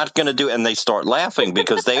you're not going to do it. And they start laughing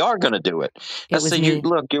because they are going to do it. I It was said, me.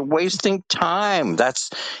 look, you're wasting time.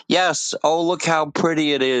 Yes. Oh, look how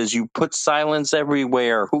pretty it is. You put silence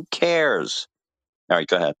everywhere. Who cares? All right,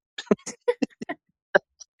 go ahead.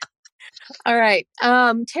 all right.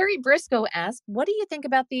 Terry Briscoe asked, what do you think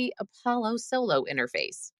about the Apollo Solo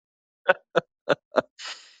interface?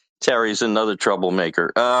 Terry's another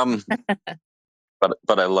troublemaker.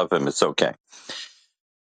 But I love him. It's okay.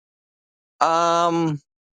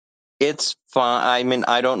 It's fine. I mean,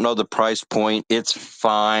 I don't know the price point. It's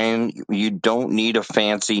fine. You don't need a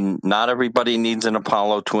fancy. Not everybody needs an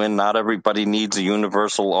Apollo Twin. Not everybody needs a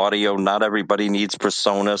Universal Audio. Not everybody needs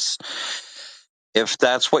Presonus. If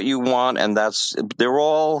that's what you want, and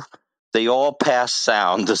they all pass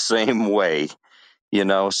sound the same way.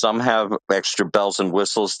 Some have extra bells and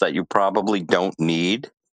whistles that you probably don't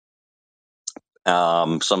need.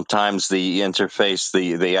 Sometimes the interface,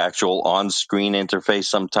 the actual on-screen interface,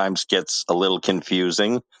 sometimes gets a little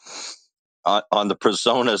confusing. On the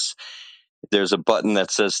Presonus, there's a button that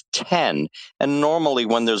says 10. And normally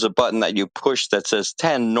when there's a button that you push that says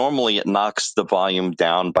 10, normally it knocks the volume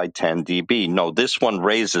down by 10 dB. No, this one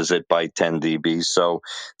raises it by 10 dB. So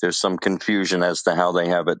there's some confusion as to how they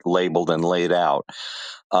have it labeled and laid out.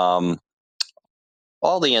 All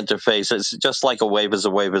the interfaces, just like a wave is a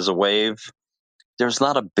wave is a wave. There's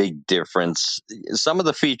not a big difference. Some of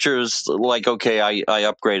the features, like, okay, I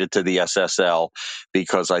upgraded to the SSL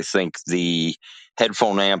because I think the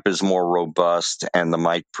headphone amp is more robust and the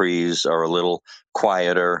mic pre's are a little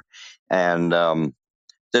quieter. And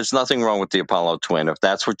there's nothing wrong with the Apollo Twin if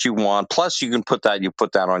that's what you want. Plus, you can put that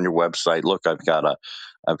on your website. Look, I've got a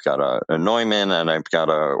Neumann, and I've got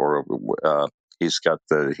he's got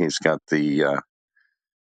the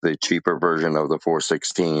cheaper version of the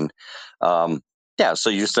 416. Yeah, so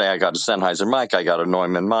you say I got a Sennheiser mic, I got a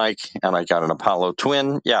Neumann mic, and I got an Apollo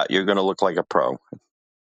Twin. Yeah, you're going to look like a pro.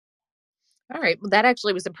 All right. Well, that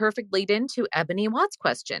actually was a perfect lead into Ebony Watt's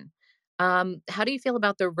question. How do you feel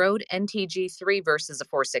about the Rode NTG3 versus a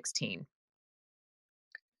 416?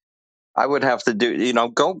 I would have to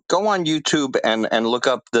go on YouTube and look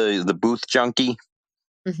up the Booth Junkie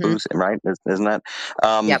booth, right? Isn't that?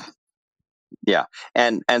 Yep. Yeah,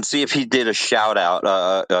 and see if he did a a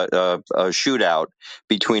shootout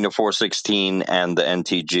between the 416 and the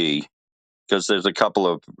NTG, because there's a couple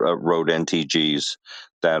of Rode NTGs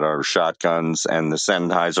that are shotguns, and the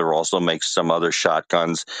Sennheiser also makes some other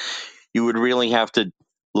shotguns. You would really have to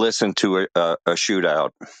listen to a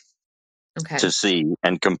shootout Okay. to see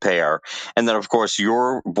and compare, and then of course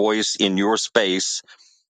your voice in your space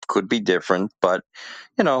could be different, but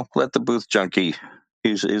let the Booth Junkie.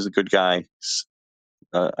 He's a good guy.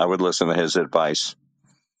 I would listen to his advice.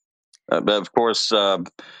 But of course,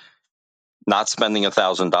 not spending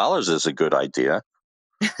 $1,000 is a good idea.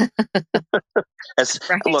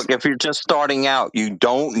 Right. Look, if you're just starting out, you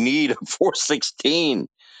don't need a 416.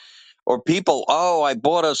 Or people, I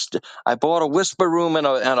bought a Whisper Room and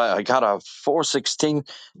I got a 416,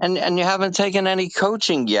 and you haven't taken any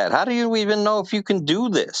coaching yet. How do you even know if you can do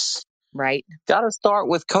this? Right. Got to start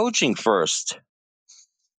with coaching first.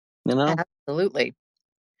 Absolutely.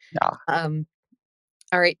 Yeah.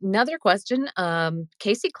 All right. Another question.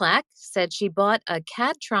 Casey Clack said she bought a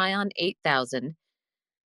CAD Tryon 8000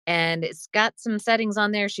 and it's got some settings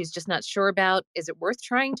on there she's just not sure about. Is it worth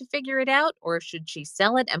trying to figure it out, or should she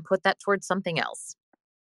sell it and put that towards something else?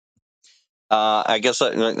 I guess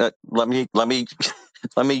let me let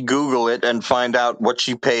me Google it and find out what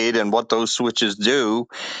she paid and what those switches do,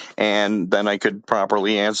 and then I could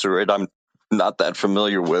properly answer it. I'm not that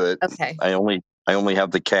familiar with it. Okay. I only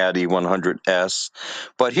have the CAD E100S,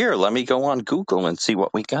 but here, let me go on Google and see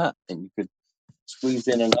what we got, and you could squeeze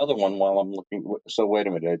in another one while I'm looking. So wait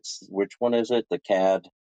a minute, which one is it? The CAD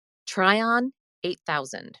Tryon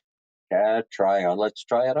 8000. Try on. Let's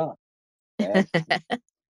try it on.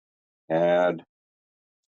 CAD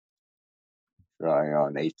Try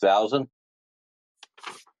on 8000.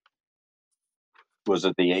 Was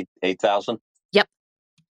it the 8,000? Yep.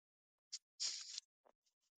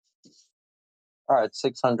 All right,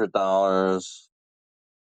 $600.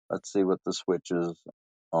 Let's see what the switches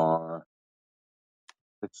are.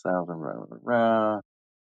 6,000,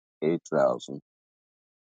 8,000.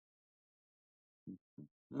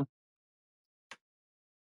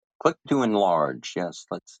 Click to enlarge. Yes,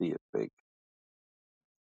 let's see it big.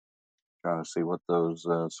 Trying to see what those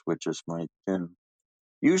switches might do.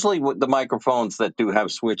 Usually, with the microphones that do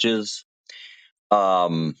have switches,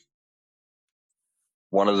 one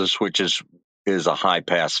of the switches is a high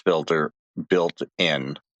pass filter built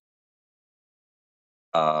in.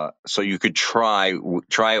 So you could try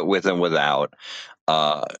it with and without.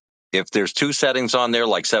 If there's two settings on there,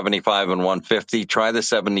 like 75 and 150, try the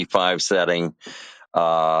 75 setting,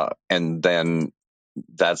 and then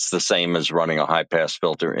that's the same as running a high pass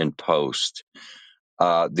filter in post.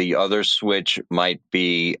 The other switch might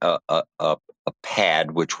be a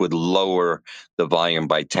pad, which would lower the volume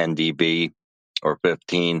by 10 dB or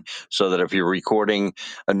 15, so that if you're recording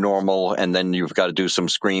a normal and then you've got to do some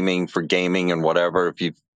screaming for gaming and whatever, if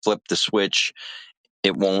you flip the switch,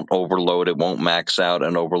 it won't overload, it won't max out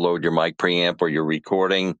and overload your mic preamp or your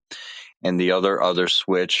recording. And the other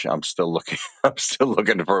switch, I'm still looking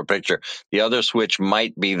for a picture. The other switch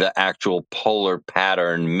might be the actual polar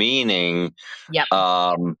pattern, meaning, Yep.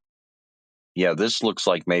 yeah, this looks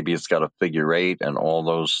like maybe it's got a figure eight and all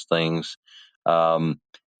those things.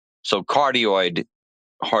 So cardioid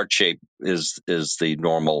heart shape is the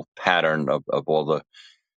normal pattern of all the.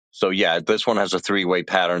 So yeah, this one has a 3-way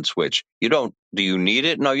pattern switch. Do you need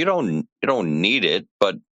it? No, you don't need it,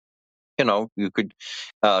 but You could,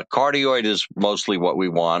 cardioid is mostly what we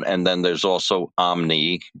want. And then there's also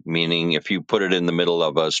omni, meaning if you put it in the middle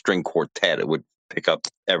of a string quartet, it would pick up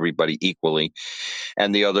everybody equally.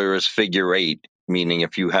 And the other is figure eight, meaning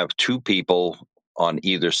if you have two people on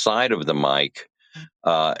either side of the mic,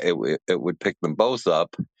 it would pick them both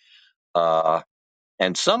up.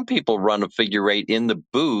 And some people run a figure eight in the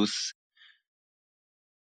booth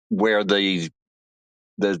where the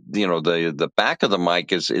back of the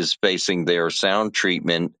mic is facing their sound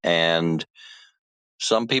treatment, and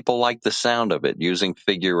some people like the sound of it using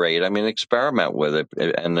figure eight. I mean, experiment with it,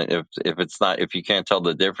 and if you can't tell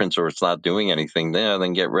the difference or it's not doing anything there,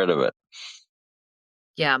 then get rid of it.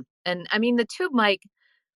 Yeah. And I mean, the tube mic,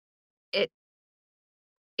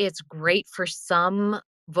 it's great for some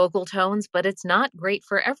vocal tones, but it's not great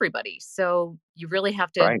for everybody. So you really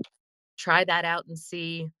have to Right. try that out and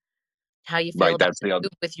see how you feel Right. about That's the the other.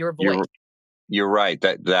 tube with your voice. You're right.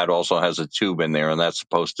 That also has a tube in there, and that's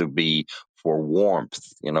supposed to be for warmth.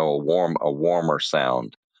 A warmer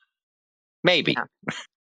sound. Maybe. Yeah.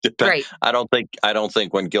 Right. I don't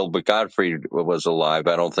think when Gilbert Gottfried was alive,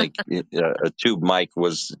 I don't think a tube mic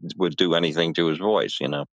would do anything to his voice.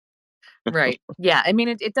 Right. Yeah. I mean,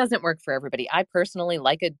 it doesn't work for everybody. I personally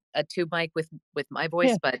like a tube mic with my voice,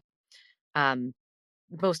 Yeah. but um,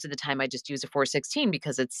 most of the time I just use a 416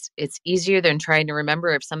 because it's easier than trying to remember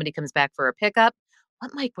if somebody comes back for a pickup.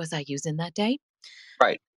 What mic was I using that day?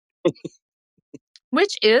 Right.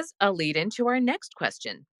 Which is a lead into our next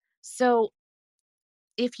question. So,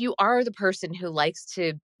 if you are the person who likes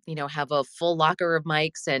to, have a full locker of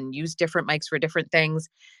mics and use different mics for different things,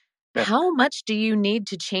 Yeah. how much do you need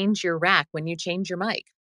to change your rack when you change your mic?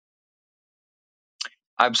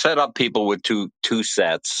 I've set up people with two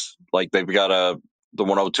sets, like they've got the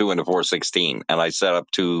 102 and the 416, and I set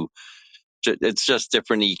up two. It's just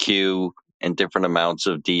different EQ and different amounts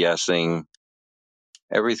of de-essing.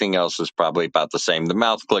 Everything else is probably about the same. The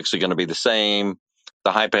mouth clicks are going to be the same.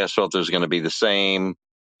 The high pass filter is going to be the same.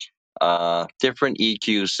 Different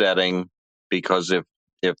EQ setting, because if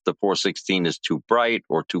the 416 is too bright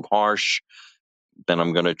or too harsh, then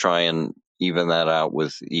I'm going to try and even that out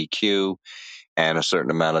with EQ and a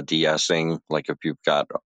certain amount of de-essing. Like if you've got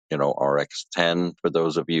RX10 for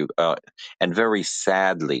those of you, and very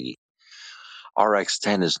sadly,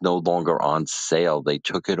 RX10 is no longer on sale. They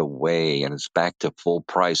took it away and it's back to full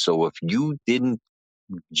price. So if you didn't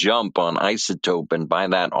jump on Isotope and buy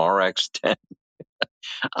that RX10,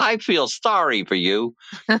 I feel sorry for you.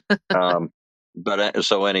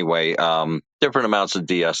 So anyway, different amounts of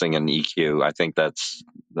de-essing and EQ. I think that's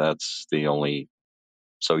the only.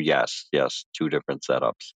 So yes, two different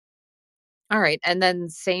setups. All right. And then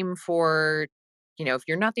same for, if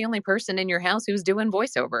you're not the only person in your house who's doing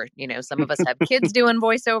voiceover, some of us have kids doing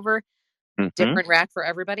voiceover, Mm-hmm. different rack for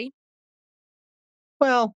everybody.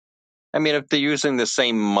 Well, I mean, if they're using the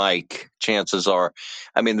same mic, chances are,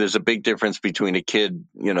 I mean, there's a big difference between a kid,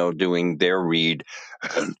 doing their read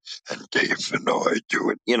and Dave and I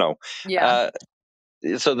do it, Yeah.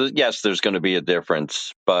 So yes, there's going to be a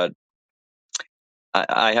difference, but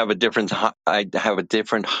I have a different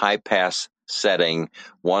high pass setting,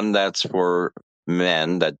 one that's for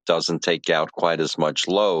men that doesn't take out quite as much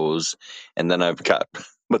lows, and then I've got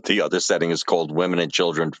but the other setting is called women and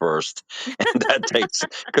children first, and that takes,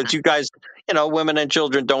 because you guys, women and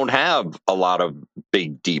children don't have a lot of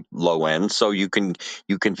big deep low ends, so you can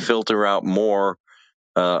filter out more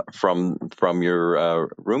from your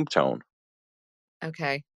room tone.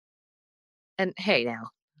 Okay. And hey,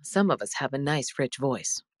 now, some of us have a nice, rich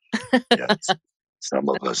voice. Yes, some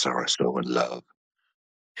of us are so in love.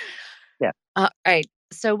 Yeah. All right.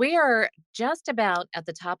 So we are just about at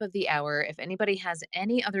the top of the hour. If anybody has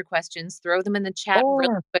any other questions, throw them in the chat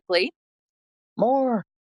really quickly. More.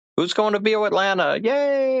 Who's going to Bio Atlanta?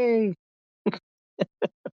 Yay!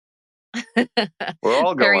 We're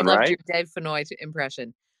all Perry going, loved right? your Dave Fenoy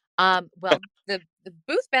impression. Well, the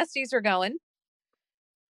booth besties are going.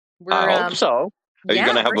 I hope so. Are you Yeah,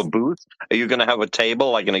 going to have a booth? Are you going to have a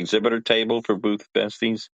table, like an exhibitor table for booth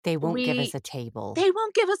besties? They won't give us a table. They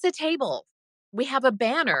won't give us a table. We have a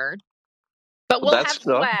banner. But we'll have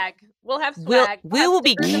swag. We'll have swag. We will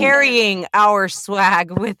be carrying our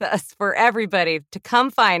swag with us for everybody to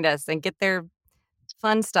come find us and get their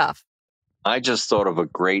fun stuff. I just thought of a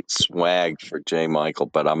great swag for J. Michael,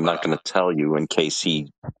 but I'm not going to tell you in case he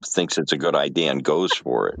thinks it's a good idea and goes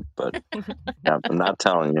for it. But I'm not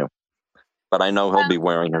telling you. But I know he'll be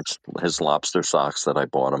wearing his lobster socks that I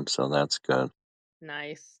bought him, so that's good.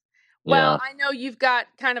 Nice. Yeah. Well, I know you've got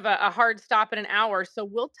kind of a hard stop in an hour, so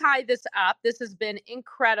we'll tie this up. This has been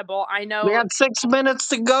incredible. I know we got 6 minutes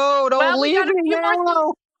to go. Don't leave me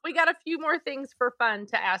now. we got a few more things for fun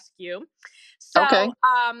to ask you. So, Okay.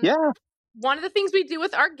 Yeah. one of the things we do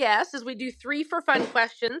with our guests is we do 3 for fun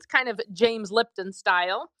questions, kind of James Lipton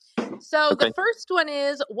style. So the Okay. first one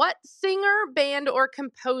is, what singer, band, or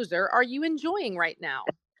composer are you enjoying right now?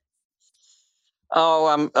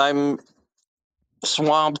 Oh, I'm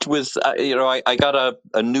swamped with I got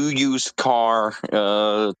a new used car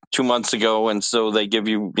 2 months ago, and so they give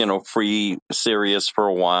you free Sirius for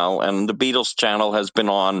a while, and the Beatles channel has been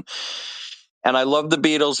on. And I love the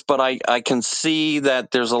Beatles, but I can see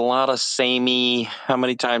that there's a lot of samey. How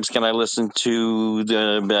many times can I listen to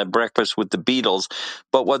the Breakfast with the Beatles?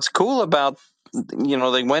 But what's cool about,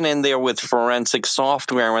 they went in there with forensic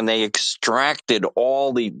software and they extracted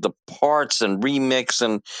all the parts and remix.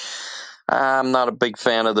 And I'm not a big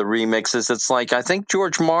fan of the remixes. It's like, I think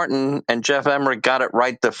George Martin and Jeff Emmerich got it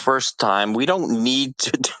right the first time. We don't need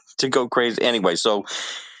to go crazy anyway. So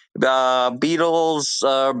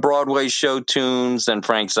Beatles, Broadway show tunes, and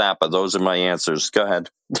Frank Zappa. Those are my answers. Go ahead.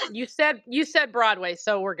 You said Broadway,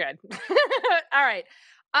 so we're good. All right.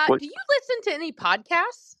 What Do you listen to any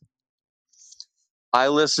podcasts? I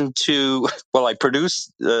listen to, well, I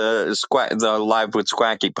produce the Live with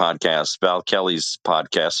Squacky podcast, Val Kelly's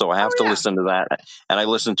podcast, so I have Oh to yeah. listen to that, and I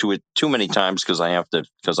listen to it too many times because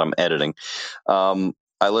I'm editing.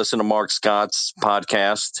 I listen to Mark Scott's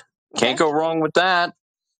podcast. Can't Okay. go wrong with that,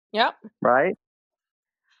 Yep. right?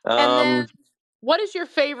 And then, Um, what is your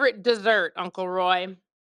favorite dessert, Uncle Roy?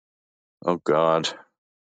 oh God,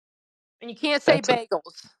 And you can't say that's a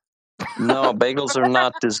bagels. no, bagels are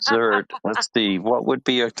not dessert. Let's see.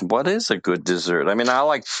 What is a good dessert? I mean, I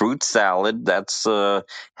like fruit salad. That's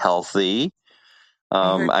healthy.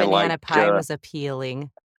 I heard I like banana pie was appealing.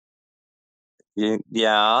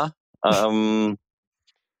 yeah. Um,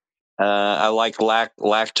 I like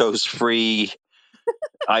lactose free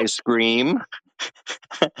ice cream.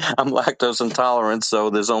 I'm lactose intolerant, so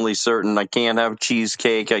there's only certain. I can't have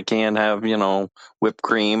cheesecake. I can't have whipped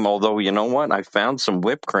cream. Although you know what, I found some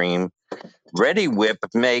whipped cream. Ready Whip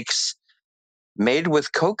makes made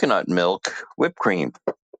with coconut milk whipped cream.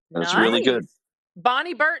 It's really good. Nice.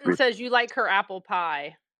 Bonnie Burton says you like her apple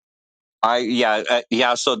pie.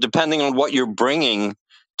 Yeah. So depending on what you're bringing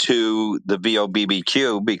to the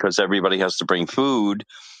VOBBQ, because everybody has to bring food.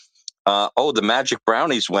 The magic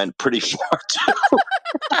brownies went pretty far too.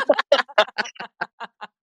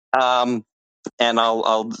 And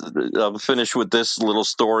I'll finish with this little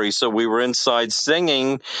story. So we were inside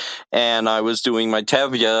singing, and I was doing my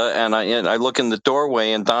tevya, and I look in the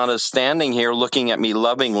doorway, and Donna's standing here looking at me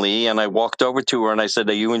lovingly, and I walked over to her and I said,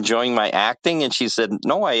 "Are you enjoying my acting?" And she said,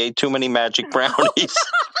 "No, I ate too many magic brownies."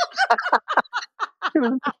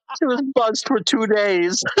 She was buzzed for 2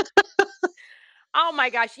 days. Oh my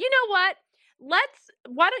gosh. You know what?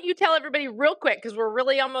 Why don't you tell everybody real quick, because we're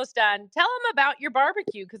really almost done. Tell them about your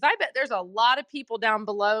barbecue, because I bet there's a lot of people down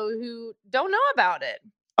below who don't know about it.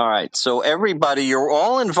 All right, so everybody, you're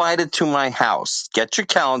all invited to my house. Get your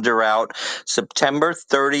calendar out. September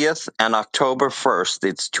 30th and October 1st.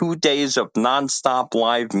 It's 2 days of nonstop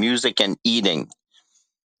live music and eating,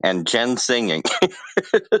 and Jen singing.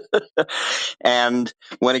 And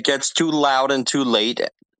when it gets too loud and too late,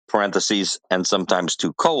 parentheses, and sometimes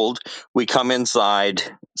too cold, we come inside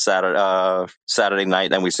Saturday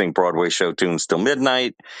night and we sing Broadway show tunes till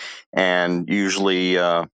midnight. And usually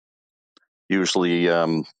by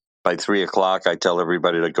 3 o'clock, I tell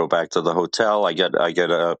everybody to go back to the hotel. I get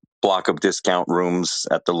a block of discount rooms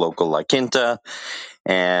at the local La Quinta,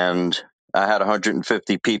 and I had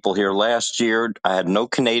 150 people here last year. I had no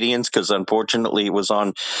Canadians because unfortunately it was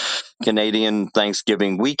on Canadian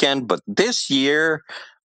Thanksgiving weekend. But this year,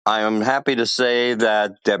 I am happy to say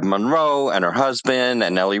that Deb Monroe and her husband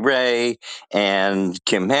and Ellie Ray and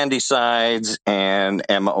Kim Handysides and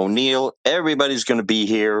Emma O'Neill, everybody's going to be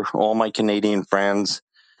here, all my Canadian friends.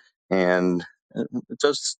 And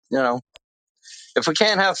just, if we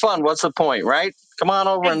can't have fun, what's the point, right? Come on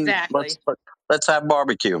over and Exactly. let's have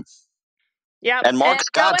barbecue. Yep. And And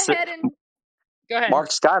go ahead.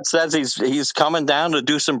 Mark Scott says he's coming down to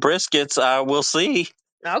do some briskets. We'll see.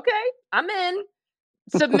 Okay, I'm in.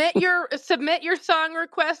 Submit your song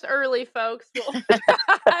request early, folks. We'll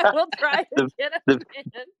try to The, get the them in.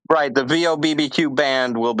 Right, the VOBBQ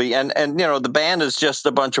band will be, and the band is just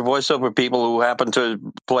a bunch of voiceover people who happen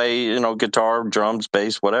to play, guitar, drums,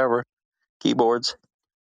 bass, whatever, keyboards.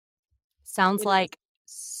 Sounds like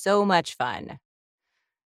so much fun.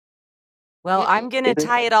 Well, It I'm going to It is.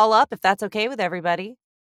 tie it all up if that's okay with everybody.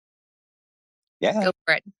 Yeah. Go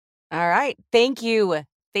for it. All right. Thank you,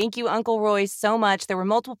 Thank you, Uncle Roy, so much. There were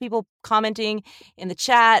multiple people commenting in the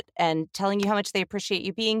chat and telling you how much they appreciate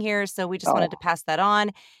you being here. So we just wanted to pass that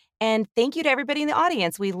on. And thank you to everybody in the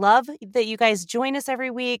audience. We love that you guys join us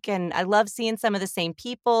every week. And I love seeing some of the same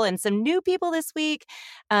people and some new people this week.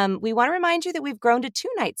 We want to remind you that we've grown to 2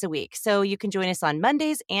 nights a week. So you can join us on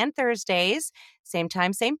Mondays and Thursdays, same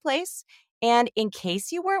time, same place. And in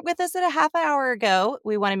case you weren't with us at a half hour ago,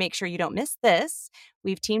 we want to make sure you don't miss this.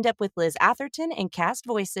 We've teamed up with Liz Atherton and Cast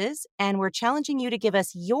Voices, and we're challenging you to give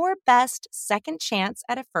us your best second chance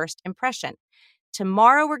at a first impression.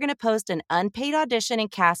 Tomorrow, we're going to post an unpaid audition in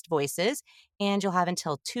Cast Voices, and you'll have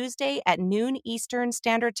until Tuesday at noon Eastern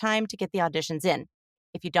Standard Time to get the auditions in.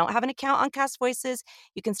 If you don't have an account on Cast Voices,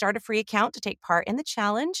 you can start a free account to take part in the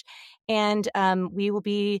challenge, and we will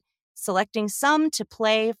be selecting some to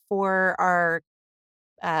play for our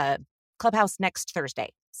Clubhouse next Thursday.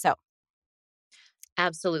 So.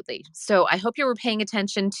 Absolutely. So I hope you were paying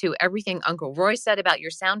attention to everything Uncle Roy said about your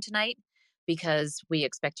sound tonight, because we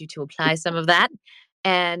expect you to apply some of that.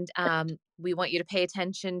 And we want you to pay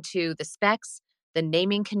attention to the specs, the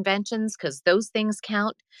naming conventions, because those things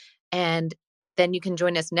count. And then you can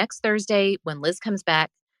join us next Thursday when Liz comes back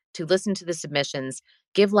to listen to the submissions,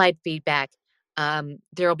 give live feedback.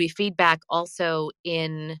 There will be feedback also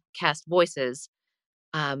in Cast Voices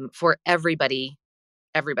for everybody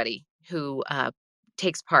who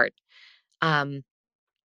takes part. And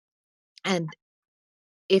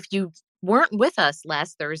if you weren't with us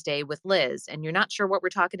last Thursday with Liz and you're not sure what we're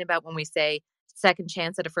talking about when we say second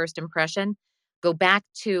chance at a first impression, go back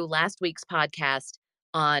to last week's podcast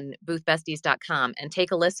on boothbesties.com and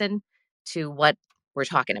take a listen to what we're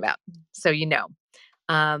talking about. So you know.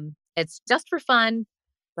 It's just for fun,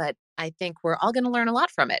 but I think we're all going to learn a lot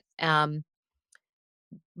from it.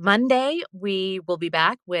 Monday, we will be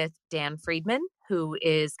back with Dan Friedman, who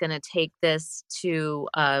is going to take this to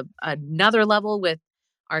another level with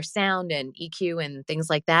our sound and EQ and things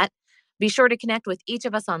like that. Be sure to connect with each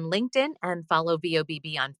of us on LinkedIn and follow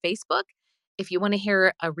VOBB on Facebook. If you want to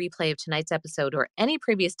hear a replay of tonight's episode or any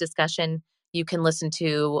previous discussion, you can listen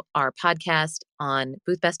to our podcast on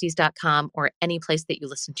boothbesties.com or any place that you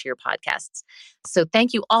listen to your podcasts. So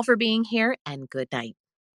thank you all for being here, and good night.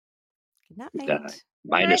 Good night.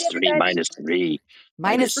 -3.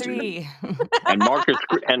 -3. And Marcus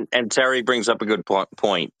and Terry brings up a good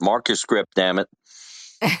point. Marcus script, damn it.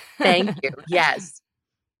 Thank you. Yes.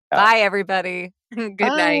 Bye, everybody. Good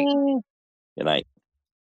night. Good night.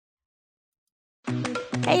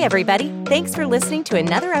 Hey, everybody. Thanks for listening to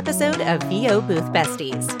another episode of VO Booth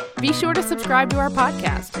Besties. Be sure to subscribe to our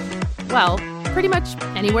podcast. Well, pretty much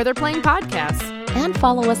anywhere they're playing podcasts. And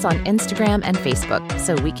follow us on Instagram and Facebook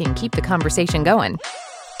so we can keep the conversation going.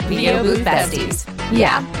 VO Booth Besties.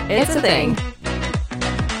 Yeah, it's a thing.